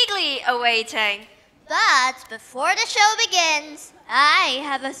eagerly awaiting. But before the show begins, I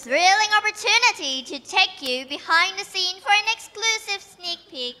have a thrilling opportunity to take you behind the scene for an exclusive sneak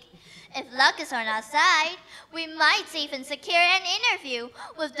peek. If luck is on our side, we might even secure an interview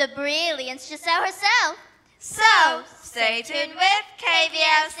with the brilliant Giselle herself. So, stay tuned with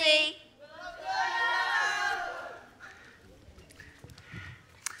KBLC.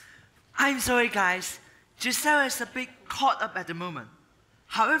 I'm sorry, guys. Giselle is a bit caught up at the moment.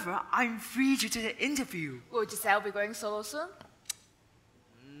 However, I'm free to do the interview. Will Giselle be going solo soon?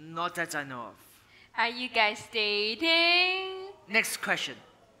 Not that I know of. Are you guys dating? Next question.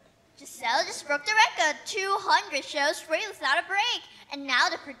 Giselle just broke the record, 200 shows free without a break. And now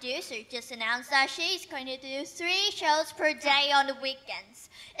the producer just announced that she's going to do 3 shows per day on the weekends.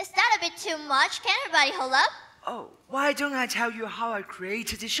 Is that a bit too much? Can everybody hold up? Oh, why don't I tell you how I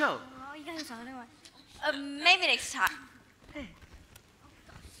created the show? Maybe next time. Hey,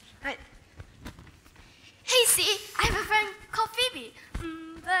 Hey, see, I have a friend called Phoebe.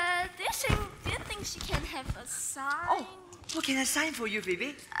 But do you think she can have a sign? oh, what can I sign for you,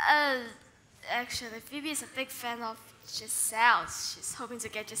 Phoebe? Actually, Phoebe is a big fan of Giselle's. She's hoping to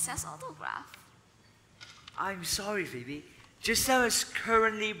get Giselle's autograph. I'm sorry, Phoebe. Giselle is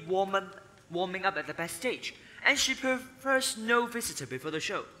currently warming up at the backstage, and she prefers no visitor before the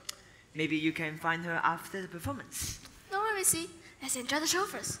show. Maybe you can find her after the performance. No worries, see. Let's enjoy the show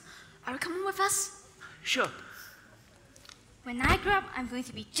first. Are you coming with us? Sure. When I grow up, I'm going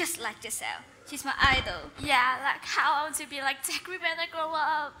to be just like Giselle. She's my idol. Yeah, like how I want to be like Zachary when I grow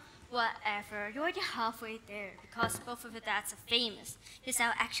up. Whatever, you're already halfway there because both of your dads are famous.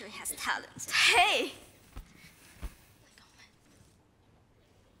 Giselle actually has talent. Hey!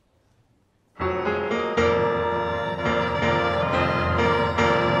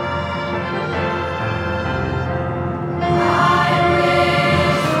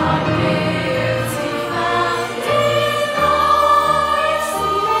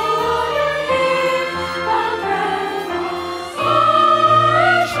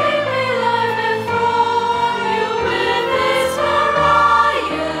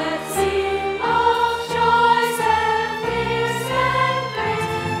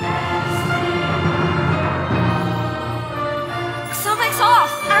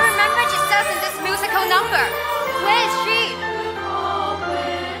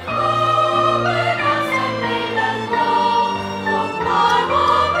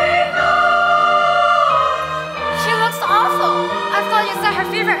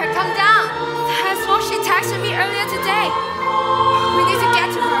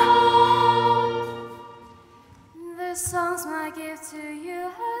 Songs my gift to you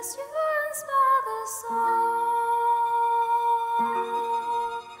as you inspire the song.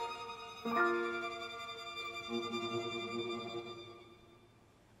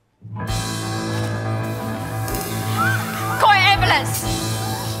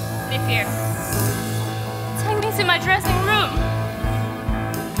 dressing room.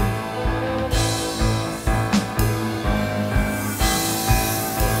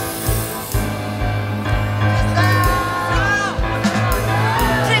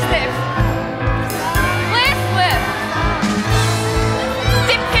 Please lift. Please lift.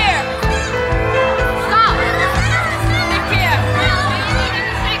 Deep here. Stop. Deep here.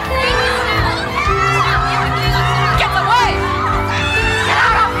 Get away. Get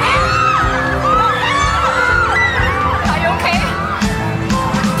out of here. Are you okay?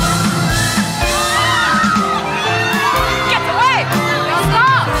 Get away.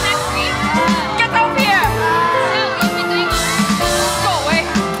 Stop. Get out here. Go away.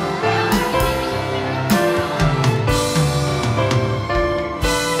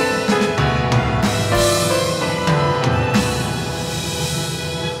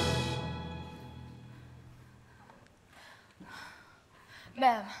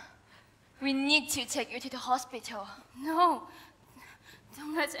 Ma'am, we need to take you to the hospital. No.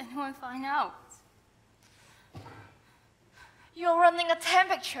 Don't let anyone find out. You're running a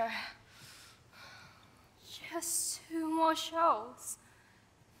temperature. Just 2 more shows.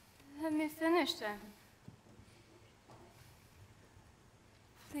 Let me finish them.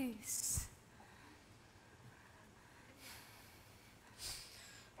 Please.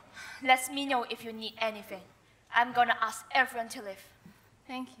 Let me know if you need anything. I'm gonna ask everyone to leave.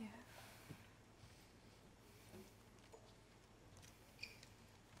 Thank you.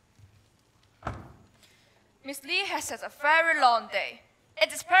 Miss Lee has had a very long day.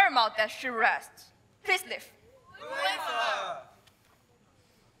 It is paramount that she rests. Please leave.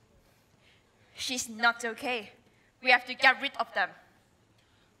 She's not okay. We have to get rid of them.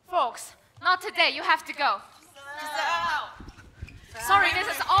 Folks, not today. You have to go. Sorry, this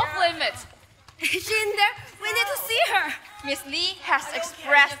is off limits. Is she in there? We need to see her. Miss Lee has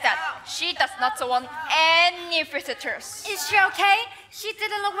expressed that she does not want any visitors. Is she okay? She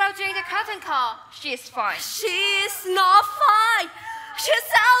didn't look well during the curtain call. She is fine. She is not fine. She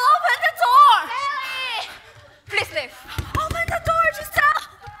said, open the door. Please leave. Open the door, Giselle.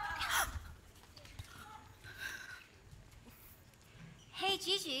 Hey,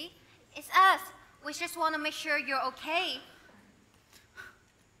 Gigi, it's us. We just want to make sure you're okay.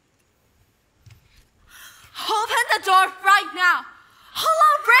 Open the door right now. Hold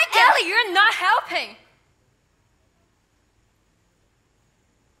on, break it. Ellie, you're not helping.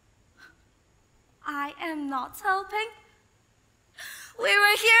 I am not helping. We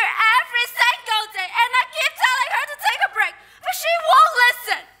were here every single day, and I keep telling her to take a break, but she won't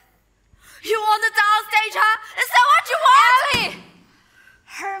listen. You want the downstage, huh? Is that what you want? Ellie!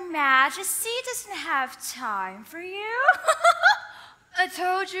 Her Majesty doesn't have time for you. I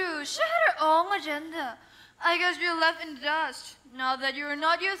told you, she had her own agenda. I guess you left in the dust. Now that you're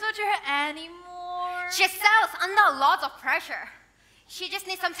not useful to her anymore. Giselle's under a lot of pressure. She just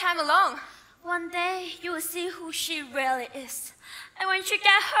needs some time alone. One day, you will see who she really is. And when she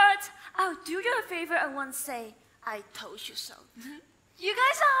gets hurt, I'll do you a favor and once say, I told you so. You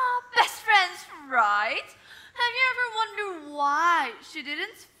guys are best friends, right? Have you ever wondered why she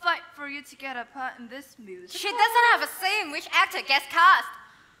didn't fight for you to get a part in this musical? She doesn't have a say in which actor gets cast.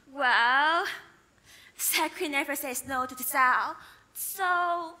 Well, Sacred never says no to the Giselle.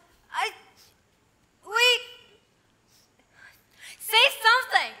 So, Say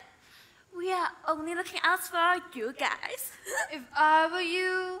something. we are only looking out for you guys. If I were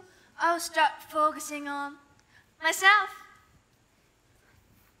you, I would start focusing on myself.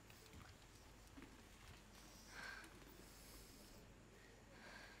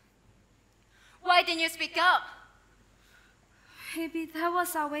 Why didn't you speak up? Maybe that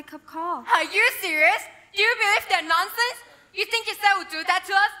was our wake-up call. Are you serious? Do you believe that nonsense? You think Giselle would do that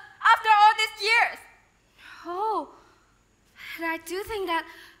to us after all these years? Oh, and I do think that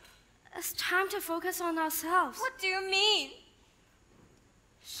it's time to focus on ourselves. What do you mean?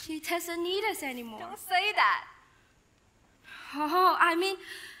 She doesn't need us anymore. Don't say that. Oh, I mean,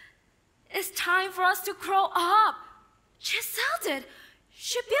 it's time for us to grow up. Giselle did.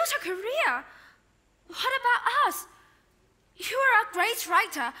 She built her career. What about us? You are a great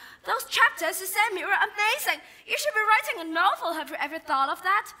writer. Those chapters you sent me were amazing. You should be writing a novel. Have you ever thought of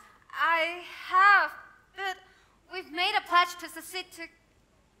that? I have, but we've made a pledge to succeed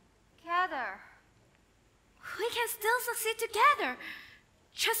together. We can still succeed together,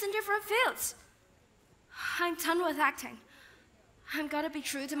 just in different fields. I'm done with acting. I'm gonna be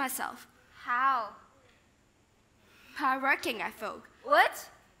true to myself. How? By working at Vogue. What?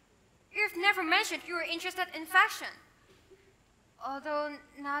 You've never mentioned you were interested in fashion. Although,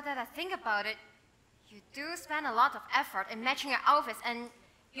 now that I think about it, you do spend a lot of effort in matching your outfits and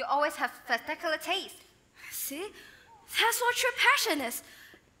you always have spectacular taste. See? That's what true passion is.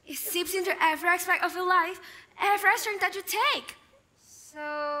 It seeps into every aspect of your life, every action that you take.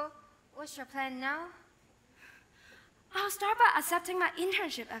 So, what's your plan now? I'll start by accepting my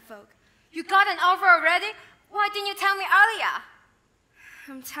internship at Vogue. You got an offer already? Why didn't you tell me earlier?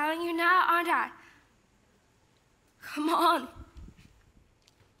 I'm telling you now, aren't I? Come on.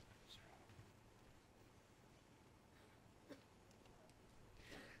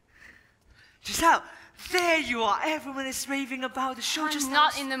 Giselle, there you are. Everyone is raving about the show just I'm now.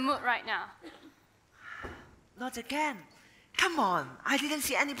 not in the mood right now. Not again. Come on. I didn't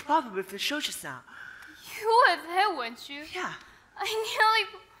see any problem with the show just now. You were there, weren't you? Yeah. I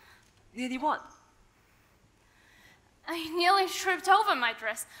Nearly what? nearly tripped over my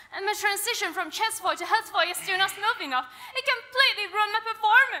dress, and my transition from chest voice to head voice is still not smooth enough. It completely ruined my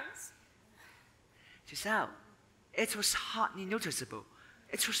performance. Giselle, it was hardly noticeable.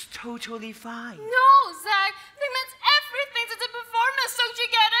 It was totally fine. No, Zach, they meant everything to the performance, don't you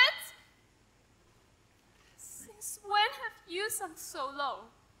get it? Since when have you sung so low?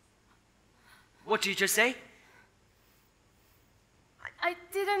 What did you just say? I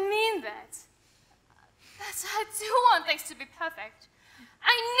didn't mean that. I do want things to be perfect.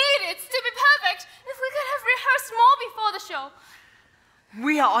 I need it to be perfect. If we could have rehearsed more before the show.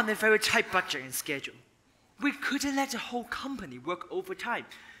 We are on a very tight budget and schedule. We couldn't let the whole company work overtime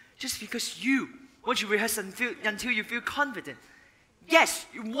just because you want to rehearse until you feel confident. Yes,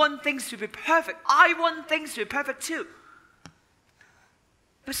 you want things to be perfect. I want things to be perfect too.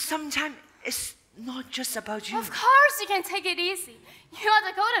 But sometimes it's not just about you. Of course you can take it easy. You are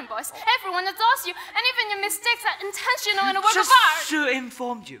the golden boys. Everyone adores you, and even your mistakes are intentional and a work of art. Just to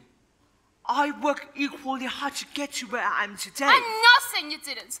inform you, I work equally hard to get to where I am today. I'm not saying you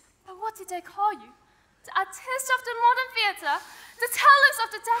didn't. But what did they call you? The artist of the modern theater, the talents of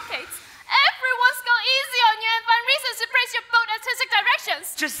the decades. Everyone's gone easy on you and find reasons to praise your bold artistic directions.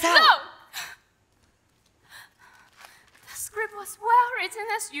 Giselle! No! The script was well written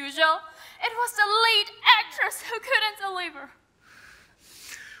as usual. It was the lead actress who couldn't deliver.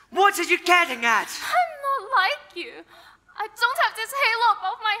 What are you getting at? I'm not like you. I don't have this halo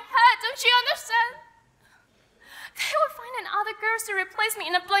above my head, don't you understand? They would find other girls to replace me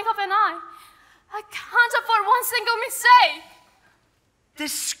in a blink of an eye. I can't afford one single mistake.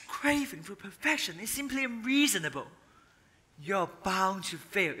 This craving for perfection is simply unreasonable. You're bound to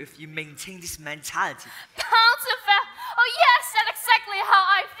fail if you maintain this mentality. Bound to fail? Oh yes, that's exactly how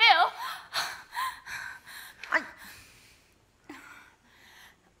I feel.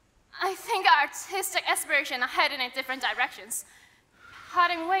 I think our artistic aspirations are heading in different directions.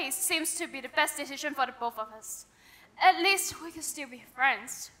 Parting ways seems to be the best decision for the both of us. At least we can still be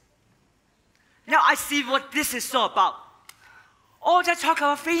friends. Now I see what this is all about. All that talk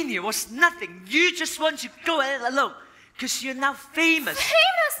about failure was nothing. You just want to go at it alone because you're now famous.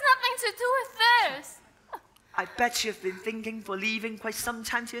 Fame has nothing to do with this. I bet you've been thinking for leaving quite some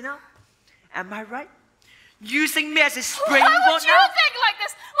time till now. Am I right? Using me as a springboard now? Why would you think like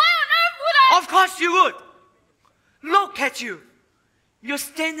this? Why on earth would I? Of course you would. Look at you. Your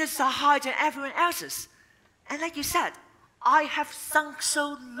standards are higher than everyone else's. And like you said, I have sunk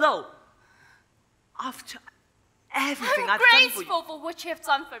so low after everything I've done for you. I'm grateful for what you have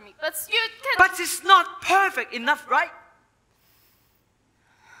done for me, but you can... But it's not perfect enough, right?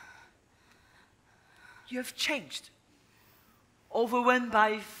 You have changed. Overwhelmed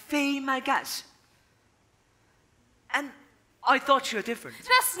by fame, I guess. And I thought you were different.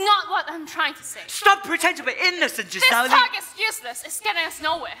 That's not what I'm trying to say. Stop pretending to be innocent, Giselle. This talk is useless. It's getting us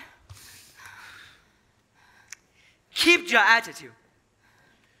nowhere. Keep your attitude.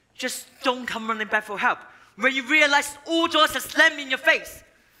 Just don't come running back for help when you realize all doors are slammed in your face.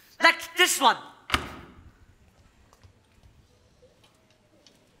 Like this one.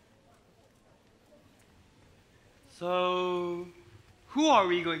 So, who are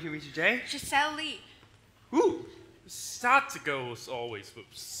we going to meet today? Giselle Lee. Who? That goes always with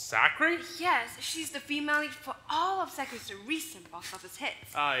Zachary? Yes, she's the female lead for all of Zachary's recent box office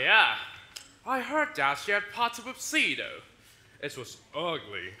hits. Ah, yeah. I heard that she had parted with C, though. It was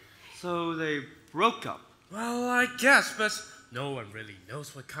ugly. So they broke up. Well, I guess, but no one really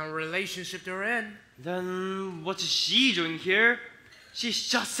knows what kind of relationship they're in. Then what is she doing here? She's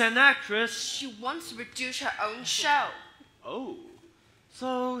just an actress. She wants to produce her own show. Oh,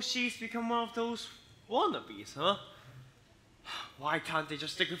 so she's become one of those wannabes, huh? Why can't they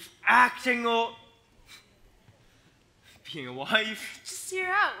just stick with acting or being a wife? Just hear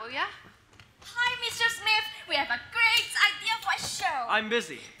her out, will ya? Hi, Mr. Smith. We have a great idea for a show. I'm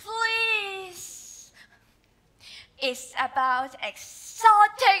busy. Please. It's about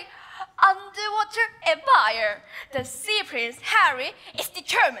exotic underwater empire. The Sea Prince Harry is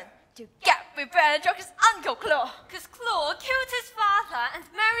determined to get revenge on his Uncle Claw. Because Claw killed his father and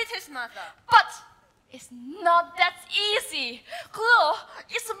married his mother. But it's not that easy. Claw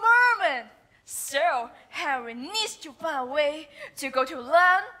is a merman. So Harry needs to find a way to go to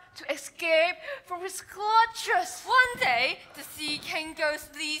land to escape from his clutches. One day, the Sea King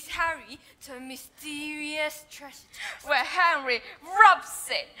Ghost leads Harry to a mysterious treasure chest. Where Henry rubs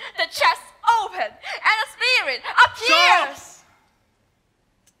it, the chest opens, and a spirit appears.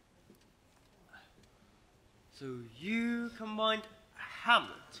 So you combined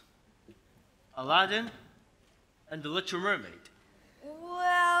Hamlet, Aladdin, and the Little Mermaid.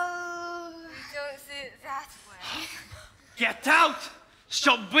 Well, we don't see it that way. Get out!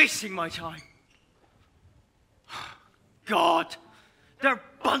 Stop wasting my time. God, they're a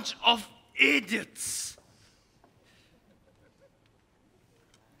bunch of idiots.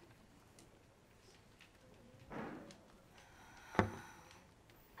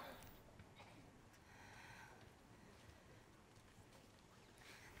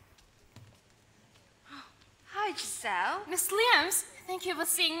 Hi, Giselle. Miss Liams, thank you for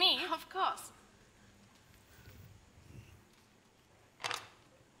seeing me. Of course.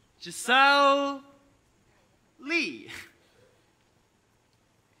 Giselle Lee.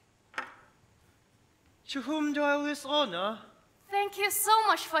 To whom do I owe this honor? Thank you so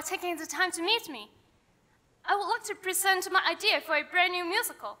much for taking the time to meet me. I would like to present my idea for a brand new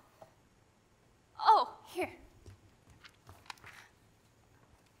musical. Oh, here.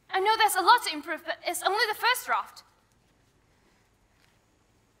 I know there's a lot to improve, but it's only the first draft.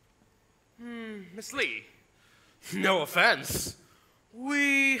 Miss Lee, no offense.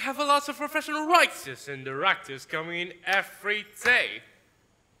 We have a lot of professional writers and directors coming in every day.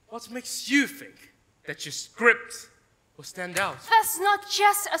 What makes you think that your script will stand out? That's not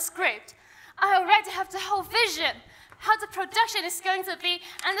just a script. I already have the whole vision, how the production is going to be,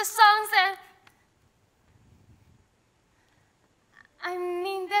 and the songs and... I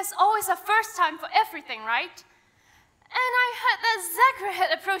mean, there's always a first time for everything, right? And I heard that Zachary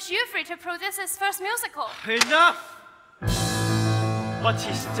had approached you three to produce his first musical. Enough! But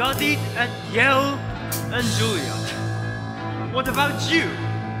he studied at Yale and Juilliard. What about you?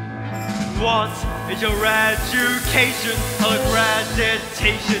 What is your education? A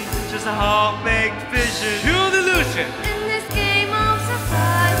graduation, just a half-baked vision. Pure delusion! In this game of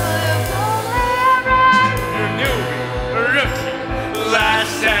survival, you're only around. You're newbie, a rookie,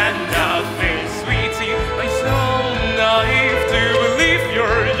 last and nothing, sweetie. I'm so naive to believe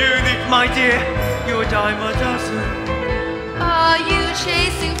you're unique. My dear, you're a dime a dozen. Are you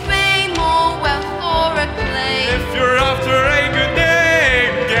chasing fame or wealth or acclaim? If you're after a good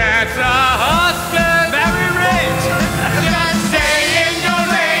name, get a husband. Marry rich. Just stay in your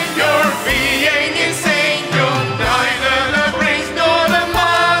lane. You're being insane. You're neither the brains nor the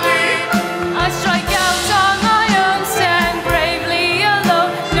money. I strike out on my own, stand bravely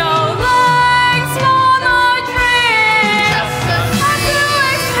alone. No legs for my dreams. I do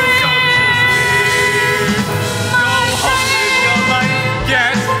extreme. My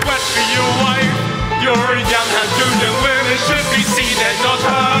Get wet for your wife. You're young and junior women should be seen and not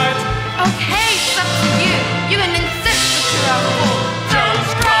heard. Okay, it's up to you. You can insist that you're a fool. Don't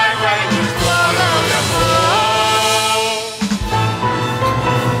cry when you swallow the whole.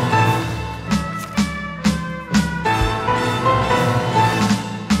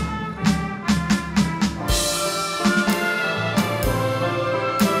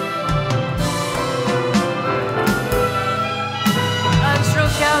 I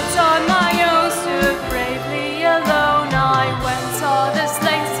struck out on my own, stood bravely alone. I went all this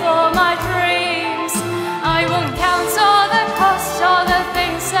lengths for my dreams. I won't count all the cost, all the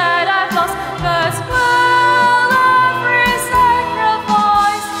things that I've lost, but will every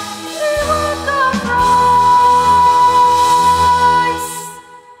sacrifice be worth the price?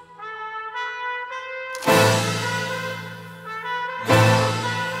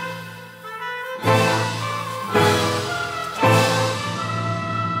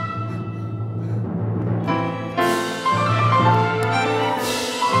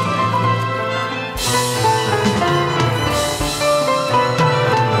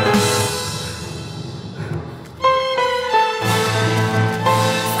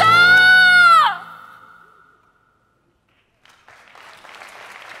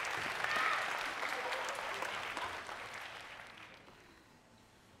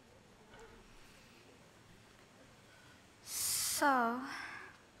 So,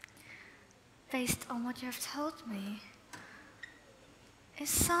 based on what you have told me, it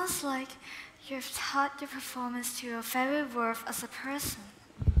sounds like you have taught your performance to your very worth as a person.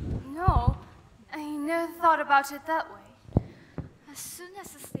 No, No, I never thought about it that way. As soon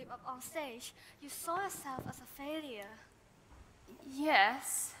as you stepped up on stage, you saw yourself as a failure.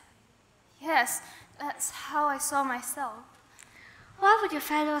 Yes. Yes, that's how I saw myself. Why would your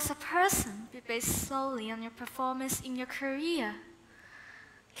value as a person be based solely on your performance in your career?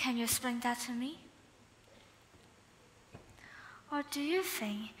 Can you explain that to me? Or do you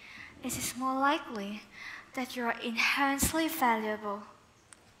think it is more likely that you are inherently valuable,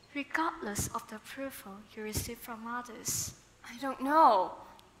 regardless of the approval you receive from others? I don't know.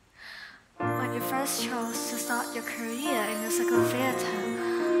 When you first chose to start your career in musical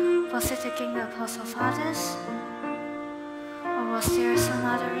theater, was it to gain the applause of others? Or was there some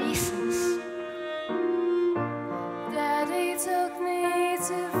other reasons? Daddy took me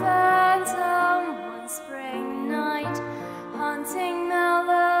to Phantom one spring night, hunting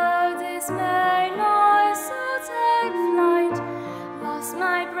melodies made noise, so take flight. Lost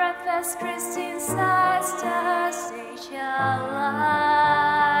my breath as Christine sat the stage alight,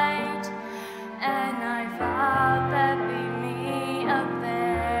 and I vowed there'd be me up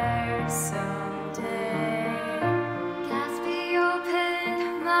there someday. Gatsby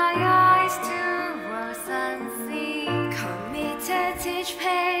opened my eyes to worlds unseen, committed each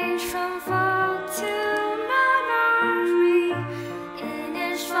page from thought to memory. In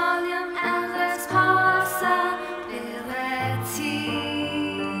each volume, endless possibilities.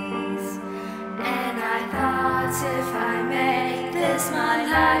 And I thought if I made this my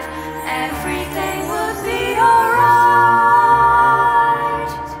life, everything would be alright.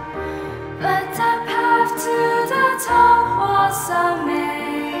 But the path to the top was a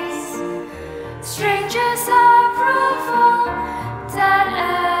maze. Strangers' approval, dead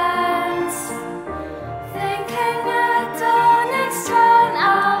ends. Thinking at the next turn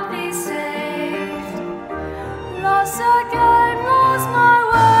I'll be saved. Lost again, lost my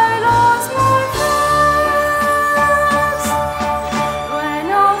way, lost my friends. When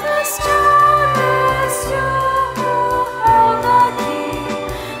all the stars you held the key,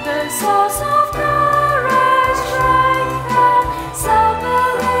 the source of courage, strength, and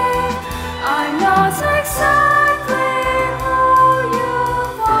self-belief. I'm not exactly who you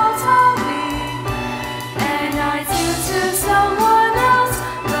thought I'd be, and I do to someone else,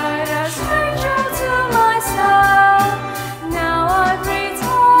 but a stranger to myself. Now I've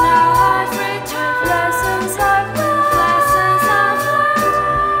returned with lessons I've learned,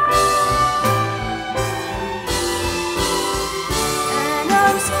 and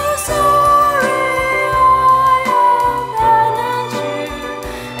I'm so sorry I abandoned you.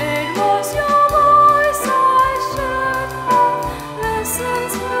 It was your voice I should have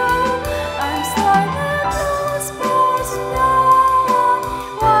listened to. I'm slightly lost, but now I'm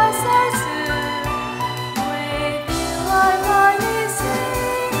wiser too. With you I finally see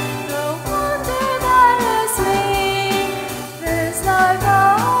the wonder that is me. This life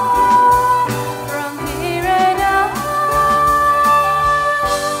from here and out.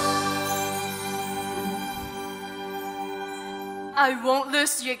 I won't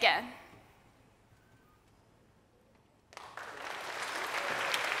lose you again.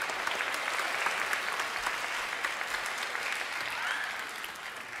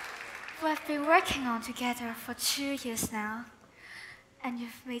 We've been working on together for 2 years now, and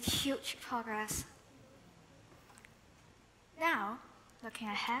you've made huge progress. Now, looking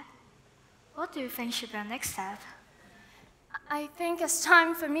ahead, what do you think should be our next step? I think it's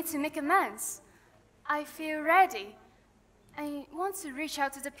time for me to make amends. I feel ready. I want to reach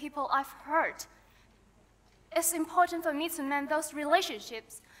out to the people I've hurt. It's important for me to mend those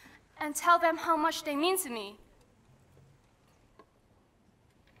relationships and tell them how much they mean to me.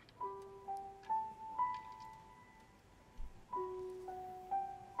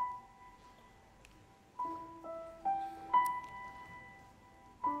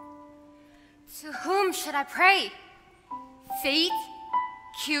 To whom should I pray? Fate?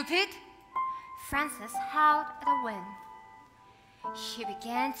 Cupid? Frances howled at the wind. She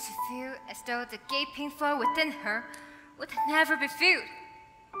began to feel as though the gaping floor within her would never be filled.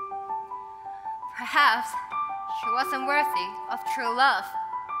 Perhaps she wasn't worthy of true love.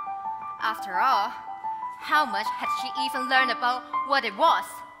 After all, how much had she even learned about what it was?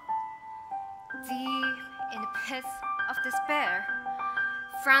 Deep in the pits of despair,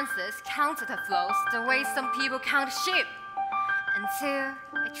 Frances counted her flows the way some people count sheep, until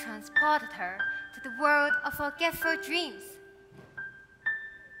it transported her to the world of forgetful dreams.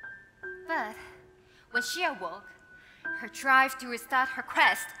 But when she awoke, her drive to restart her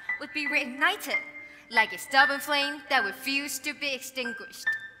quest would be reignited, like a stubborn flame that refused to be extinguished.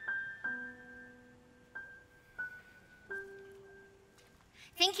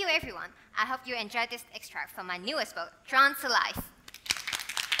 Thank you, everyone. I hope you enjoyed this extract from my newest book, Drawn to Life.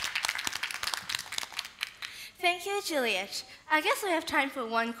 Thank you, Juliet. I guess we have time for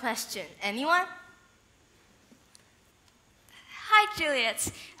one question. Anyone? Hi,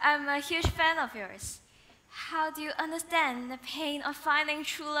 Juliet. I'm a huge fan of yours. How do you understand the pain of finding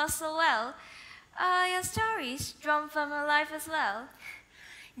true love so well? Are your stories drawn from your life as well?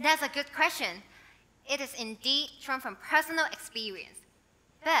 That's a good question. It is indeed drawn from personal experience.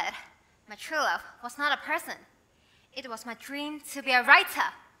 But my true love was not a person. It was my dream to be a writer.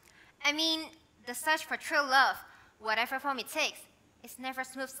 I mean, the search for true love, whatever form it takes, is never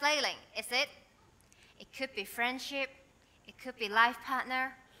smooth sailing, is it? It could be friendship, it could be life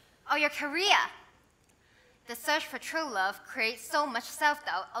partner, or your career. The search for true love creates so much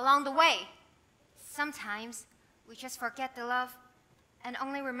self-doubt along the way. Sometimes we just forget the love and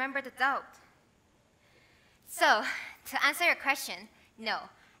only remember the doubt. So, to answer your question, no,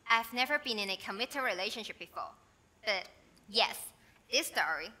 I've never been in a committed relationship before. But yes, this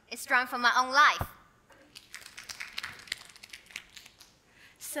story is drawn from my own life.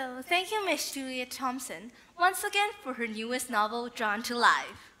 So thank you, Miss Juliet Thompson, once again for her newest novel, Drawn to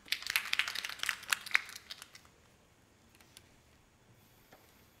Life.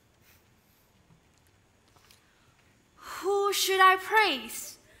 Who should I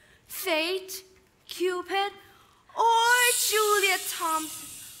praise? Fate, Cupid, or Juliet Thompson?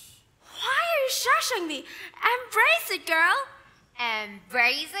 Why are you shushing me? Embrace it, girl.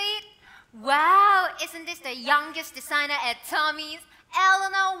 Embrace it? Wow, isn't this the youngest designer at Tommy's?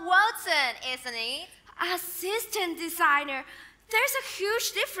 Eleanor Walton, isn't it? Assistant designer. There's a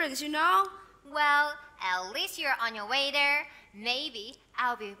huge difference, you know. Well, at least you're on your way there. Maybe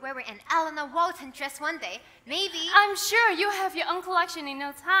I'll be wearing an Eleanor Walton dress one day. Maybe. I'm sure you'll have your own collection in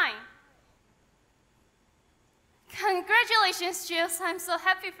no time. Congratulations, Jules. I'm so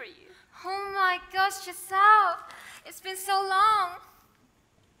happy for you. Oh my gosh, Giselle. It's been so long.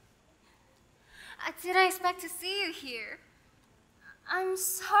 I didn't expect to see you here. I'm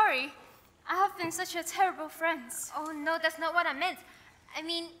sorry. I have been such a terrible friend. Oh no, that's not what I meant. I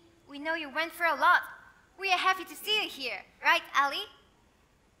mean, we know you went through a lot. We are happy to see you here. Right, Ali?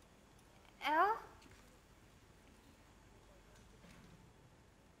 Elle?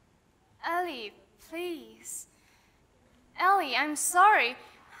 Ellie, please. Ellie, I'm sorry.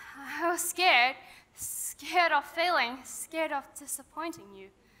 I was scared. Scared of failing. Scared of disappointing you.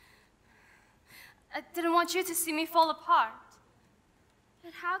 I didn't want you to see me fall apart.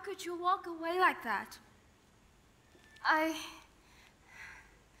 But how could you walk away like that? I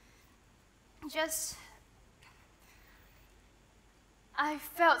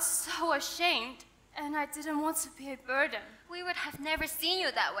felt so ashamed, and I didn't want to be a burden. We would have never seen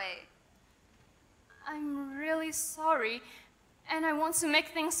you that way. I'm really sorry, and I want to make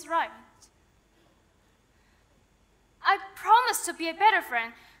things right. I promise to be a better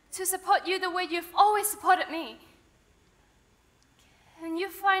friend, to support you the way you've always supported me. Can you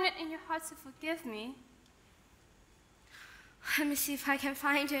find it in your heart to forgive me? Let me see if I can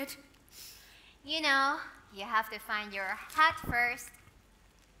find it. You know, you have to find your heart first.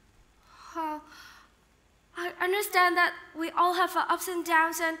 Well, I understand that we all have our ups and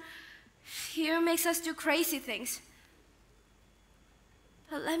downs, and fear makes us do crazy things.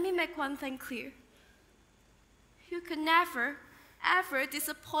 But let me make one thing clear. You could never, ever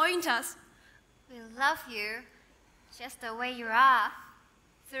disappoint us. We love you just the way you are,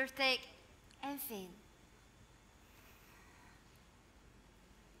 through thick and thin.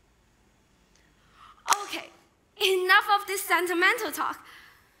 Okay, enough of this sentimental talk.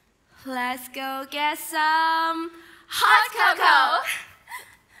 Let's go get some hot cocoa.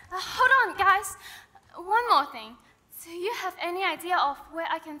 Hold on, guys. One more thing. Do you have any idea of where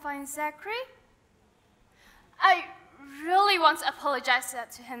I can find Zachary? I really want to apologize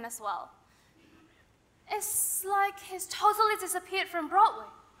to him as well. It's like he's totally disappeared from Broadway.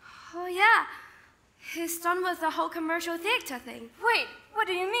 Oh yeah, he's done with the whole commercial theater thing. Wait, what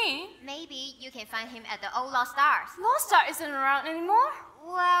do you mean? Maybe you can find him at the old Lost Stars. Lost Star isn't around anymore?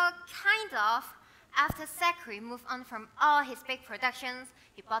 Well, kind of. After Zachary moved on from all his big productions,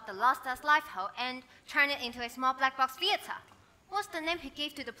 he bought the Lost Stars Lifehouse and turned it into a small black box theater. What's the name he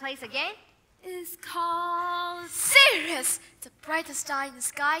gave to the place again? It's called Sirius! The brightest star in the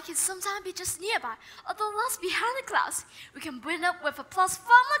sky can sometimes be just nearby, although lost behind the clouds. We can bring up with applause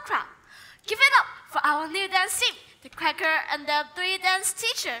from the crowd. Give it up for our new dance team, the Cracker and the 3 dance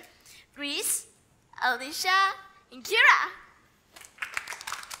teacher, Reese, Alicia, and Kira.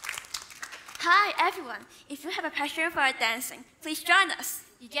 Hi everyone, if you have a passion for dancing, please join us.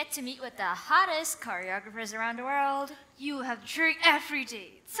 You get to meet with the hottest choreographers around the world. You have drink every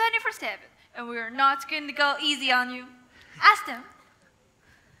day, 24/7, and we are not going to go easy on you. Ask them.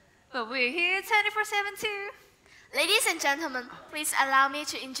 But we're here 24/7 too. Ladies and gentlemen, please allow me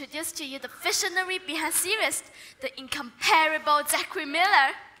to introduce to you the visionary behind Sirius, the incomparable Zachary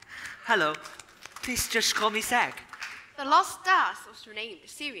Miller. Hello. Please just call me Zach. The Lost Stars was renamed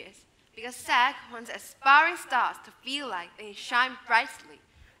Sirius because Zach wants aspiring stars to feel like they shine brightly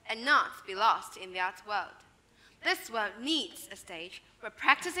and not be lost in the art world. This world needs a stage where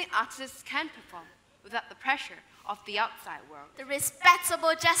practicing artists can perform without the pressure of the outside world. The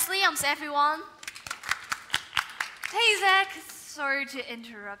respectable Jess Liams, everyone. Hey Zach, sorry to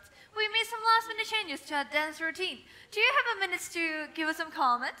interrupt. We made some last-minute changes to our dance routine. Do you have a minute to give us some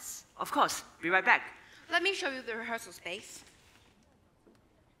comments? Of course. Be right back. Let me show you the rehearsal space.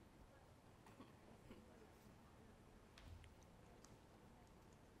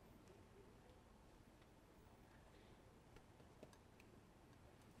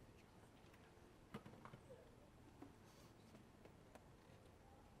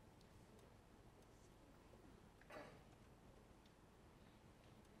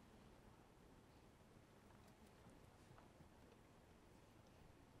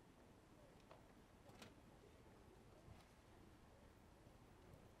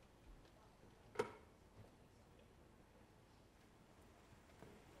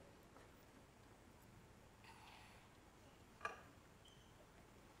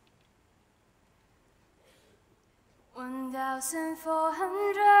 One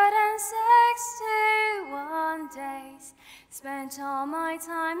 1,461 days spent all my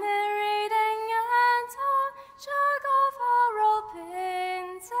time in reading and on Chekhov Harold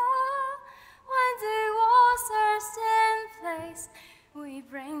Pinter. When the walls thirst in place, we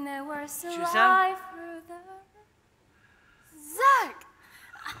bring their words to life through the... Zach!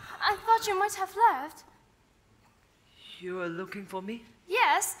 I thought you might have left. You are looking for me?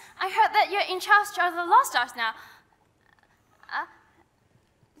 Yes, I heard that you're in charge of the Lost Stars now.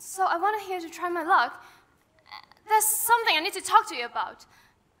 So I wanted here to try my luck. There's something I need to talk to you about.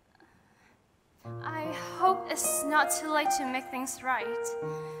 I hope it's not too late to make things right.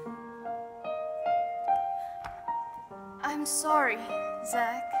 I'm sorry,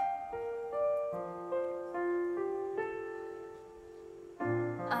 Zach.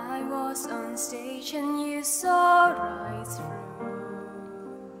 I was on stage and you saw right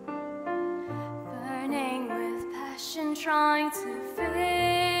through, burning with passion, trying to fit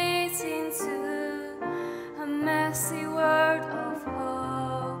into a messy world of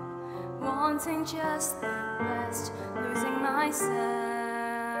hope, wanting just the best, losing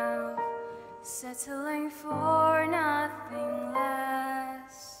myself, settling for nothing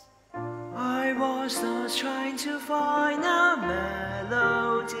less. I was not trying to find a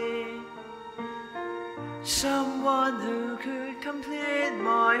melody, someone who could complete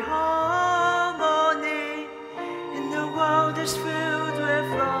my harmony in the world that's filled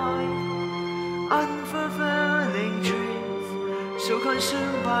with life, unfulfilling dreams, so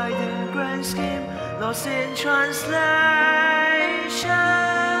consumed by the grand scheme, lost in translation.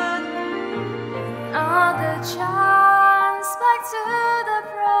 Another chance, back to the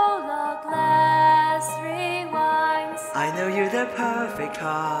prologue, let's rewind. I know you're the perfect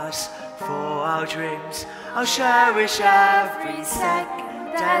cause for our dreams. I'll cherish every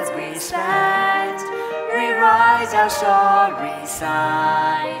second that we spend, rewrite our story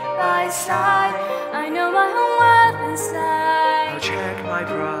side by side. I know my own worth inside. I'll check my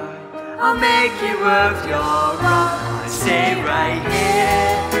pride, I'll make you worth your run. I stay right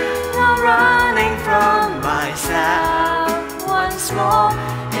here, not running from myself once more.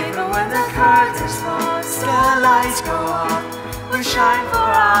 Even when the curtains fall, the lights go off, we'll shine for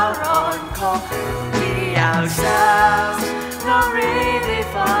our encore. Be ourselves, not really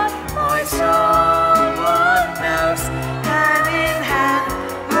far, or someone else. Hand in hand,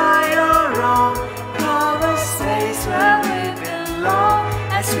 right or wrong, call a space where we belong.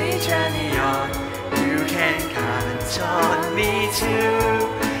 As we journey on, you can count on me too,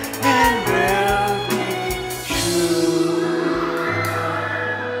 and we'll be true.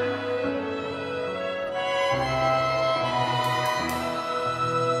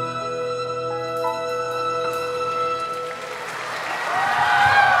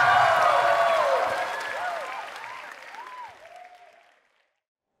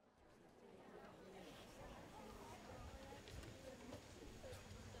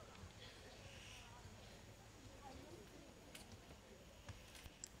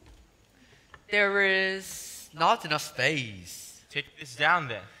 There is not enough space. Take this down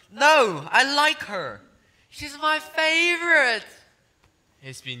then. No, I like her. She's my favorite.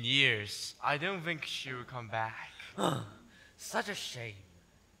 It's been years. I don't think she will come back. Such a shame.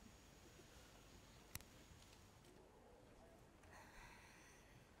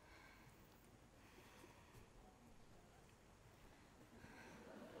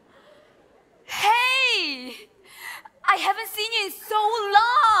 Hey! I haven't seen you in so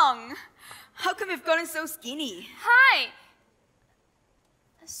long! How come you've gotten so skinny? Hi!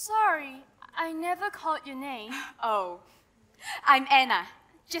 Sorry, I never called your name. Oh, I'm Anna.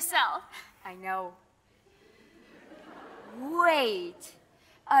 Giselle. I know. Wait,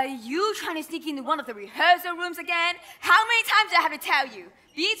 are you trying to sneak into one of the rehearsal rooms again? How many times do I have to tell you?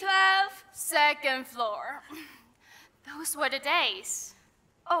 B12? Second floor. Those were the days.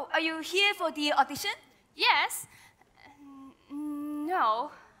 Oh, are you here for the audition? Yes.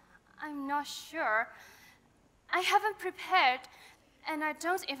 No, I'm not sure. I haven't prepared, and I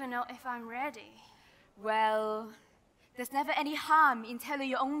don't even know if I'm ready. Well, there's never any harm in telling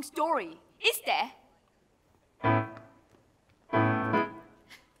your own story, is there?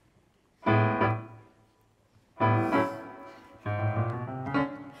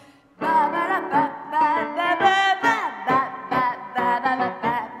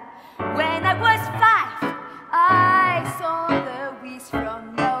 When I was 5, I saw the weeds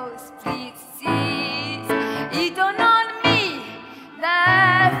from those split seeds. It dawned on me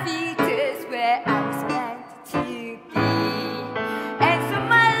that fetus where I was meant to be. And so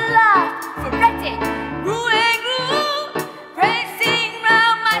my love for writing grew and grew, prancing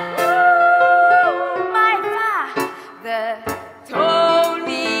round my father told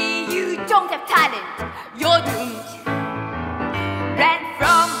me you don't have talent, you're doomed. Ran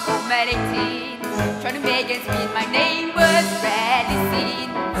from home at 18, trying to make ends meet. My name was rarely seen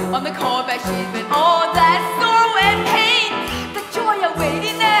on the cover sheet with all that sorrow and pain. The joy of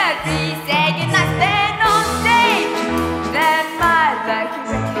waiting every second I spent on stage. Then my lucky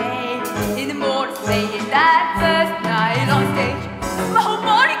came in the morning, playing that first night on stage. My whole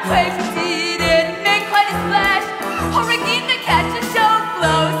body craved for tea, didn't make quite a splash. Pouring in the catch and show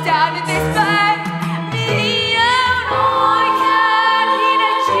flows down in this bag. Me and I can hear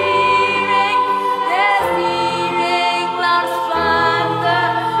the cheering, the steering clouds thunder.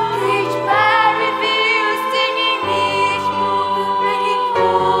 Each bad review singing each book, making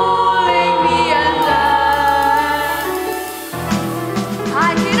pulling me undone.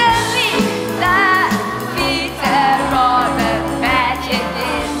 I didn't leave that bitter on the magic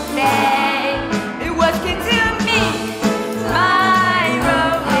display. It was given to me, my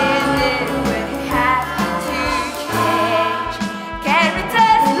role in it when it had to change.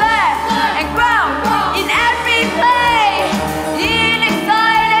 Characters learn and grow in every play, in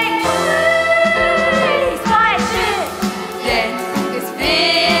exciting ways. Why should then this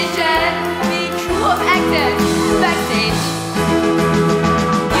vision be true of actors backstage?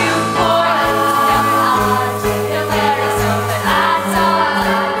 You boys never asked if there is something that's all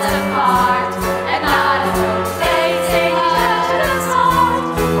apart, and not a joke they take judgment's heart.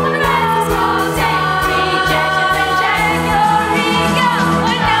 When the rest is gone, take rejection and check your ego.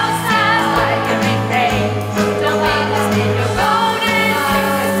 I know sounds like a refrain. Don't make this in your golden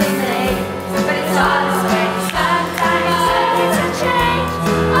tickets to play, but it's honest when you stand tight, circuits and change.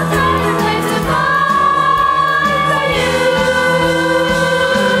 I'll tell you place to find where you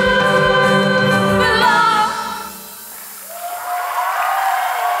belong.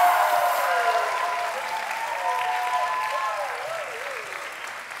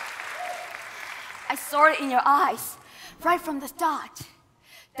 I saw it in your eyes, right from the start.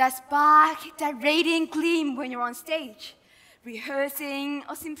 That spark, that radiant gleam when you're on stage, rehearsing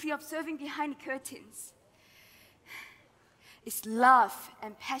or simply observing behind the curtains. It's love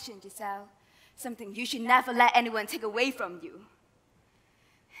and passion, Giselle, something you should never let anyone take away from you.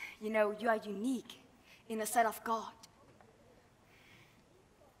 You know, you are unique in the sight of God.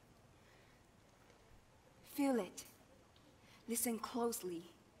 Feel it. Listen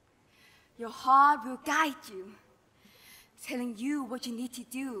closely. Your heart will guide you, telling you what you need to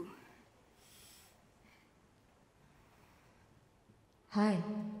do. Hi.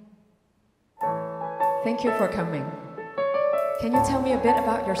 Thank you for coming. Can you tell me a bit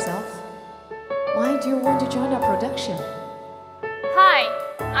about yourself? Why do you want to join our production? Hi,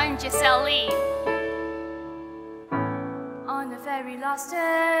 I'm Giselle Lee. On the very last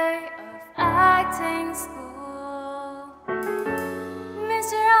day of acting school,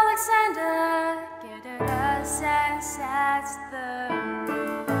 Mr. Alexander gathered us and sat the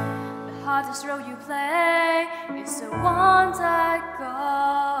room. The hardest role you play is the one that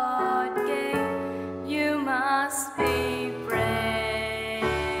God gave. You must be brave.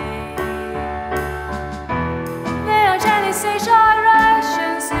 내 여전히 say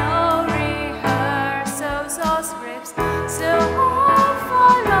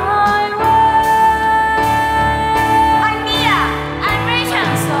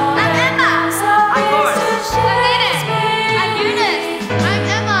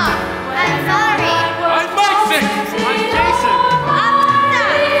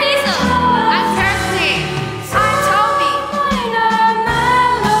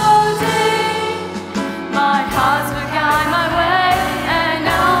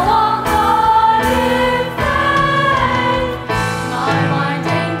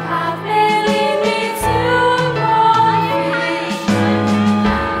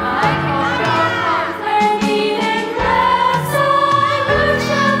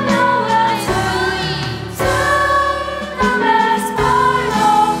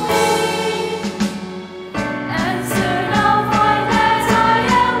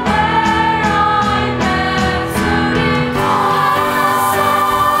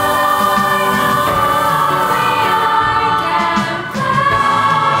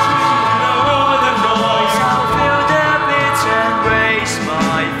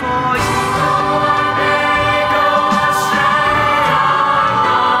wait for you.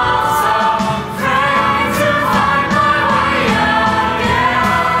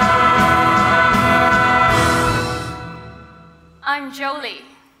 I'm Jolie.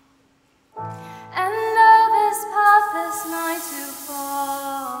 And love is pathless, mine to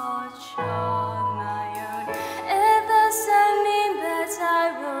forge on my own. It doesn't mean that I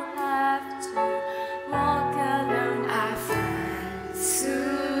will have to walk alone. Our friends who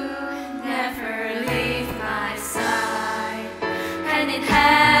never leave my side, hand in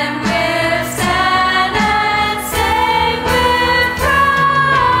hand we'll stand and sing with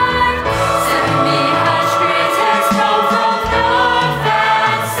pride. Send me hush greetings come from north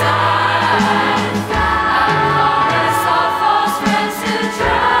and south. Our longest of false friends to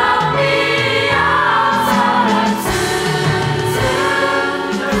drown me out. Soon,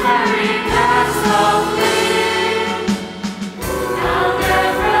 the very past of me. I'll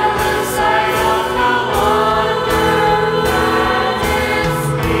never lose sight of the wonder that is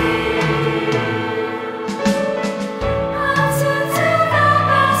me. Attune to the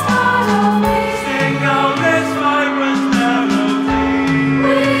best part of me. Sing out this vibrant melody.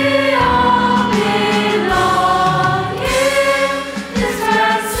 We all belong in this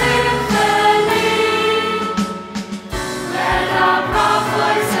grand symphony. Let our proud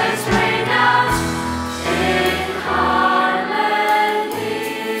voices ring out in harmony.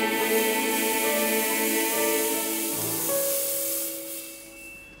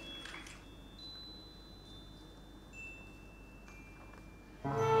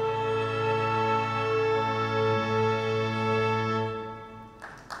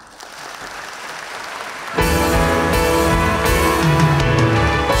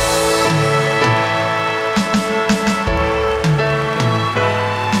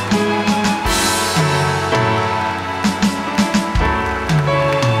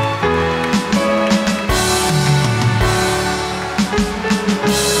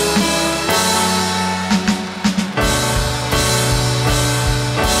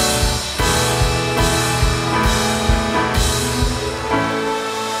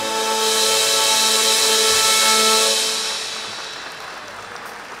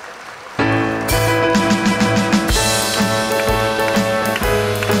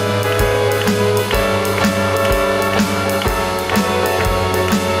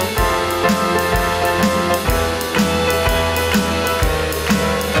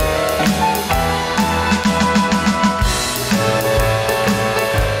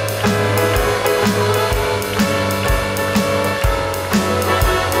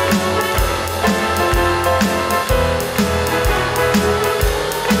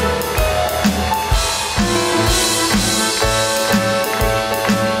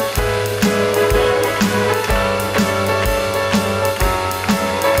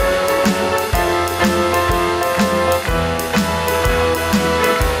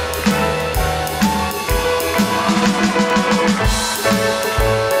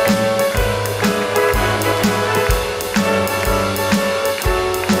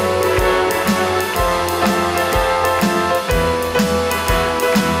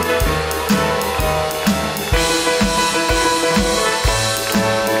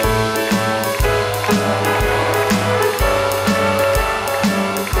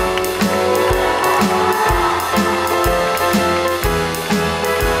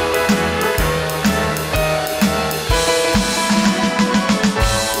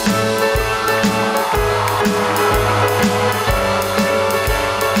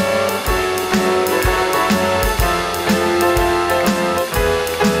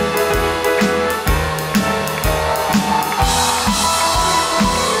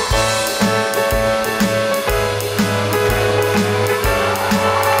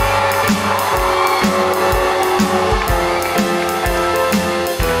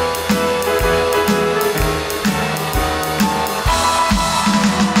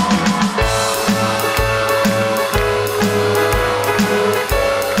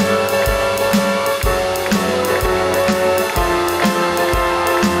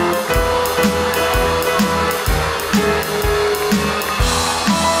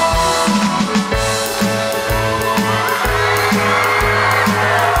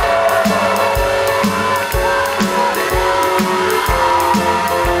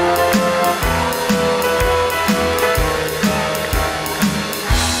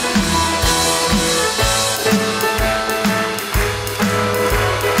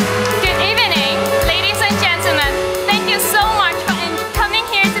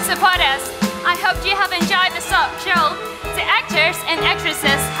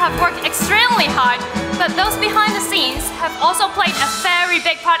 have worked extremely hard, but those behind the scenes have also played a very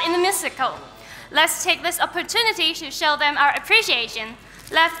big part in the musical. Let's take this opportunity to show them our appreciation.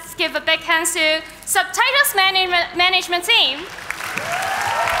 Let's give a big hand to Subtitles Management Team.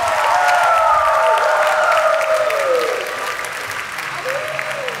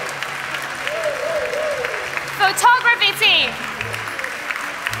 Photography Team.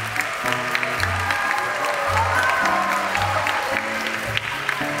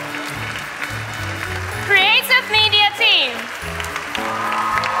 Creative Media Team.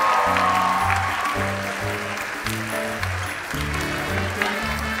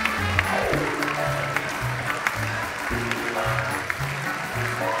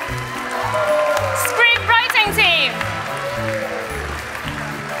 Script Writing Team.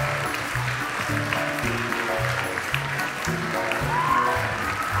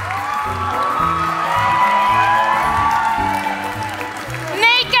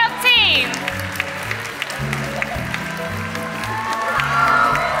 Makeup Team.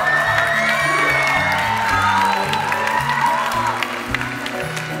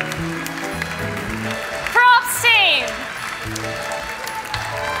 Props Team.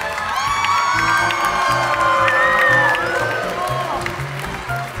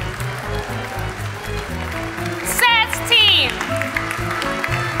 Set Team.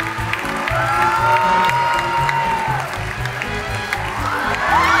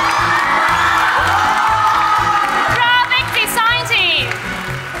 Graphic Design Team.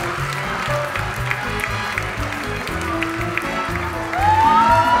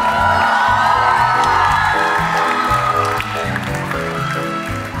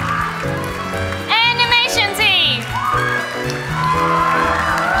 Animation Team.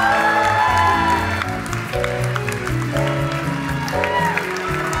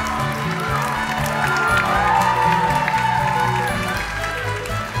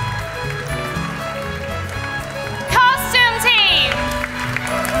 Costume Team.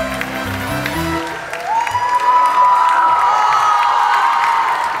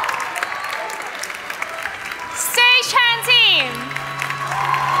 Stagehand Team.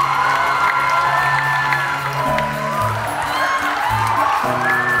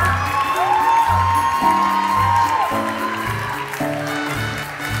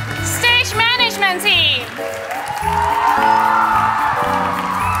 Stage Management Team.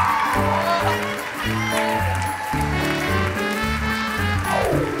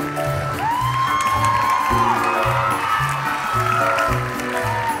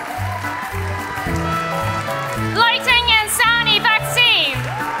 Lighting and Sound Effects Team.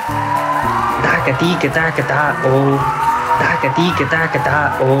 Da-ga-dee-ga-da-ga-da-oh.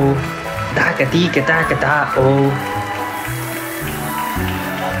 Da-ga-dee-ga-da-ga-da-oh. Da-ga-dee-ga-da-ga-da-oh.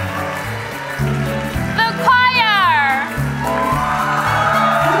 The Choir.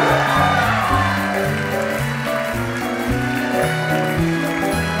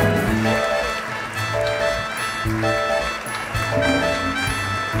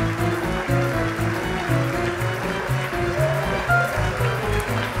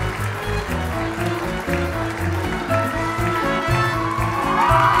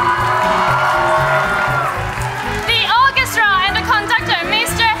 The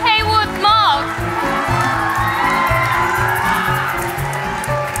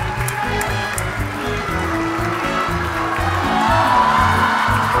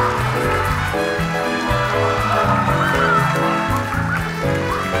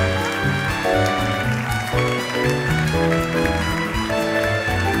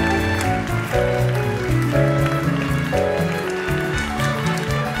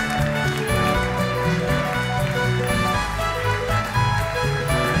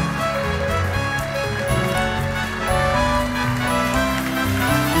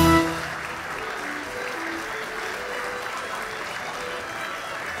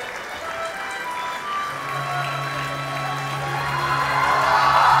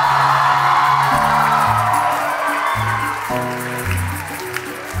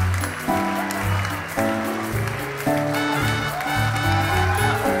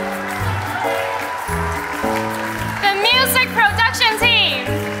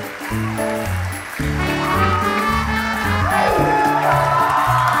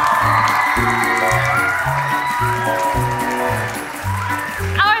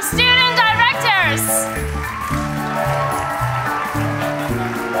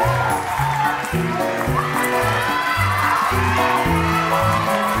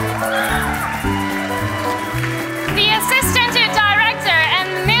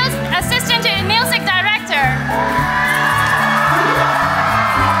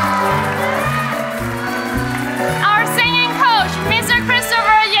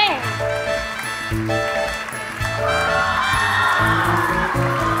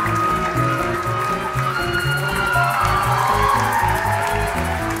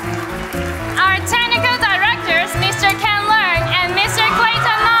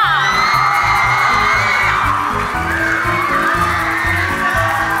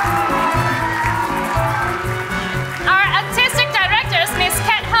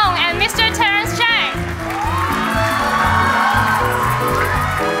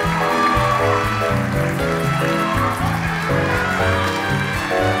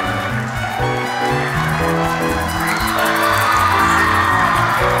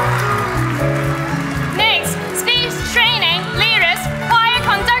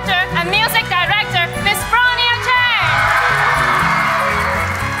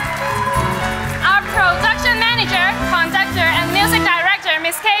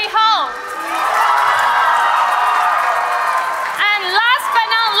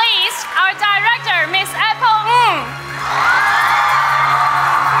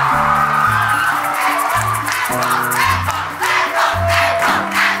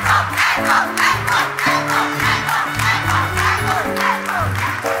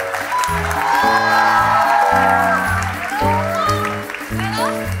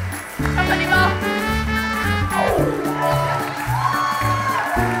上课礼包。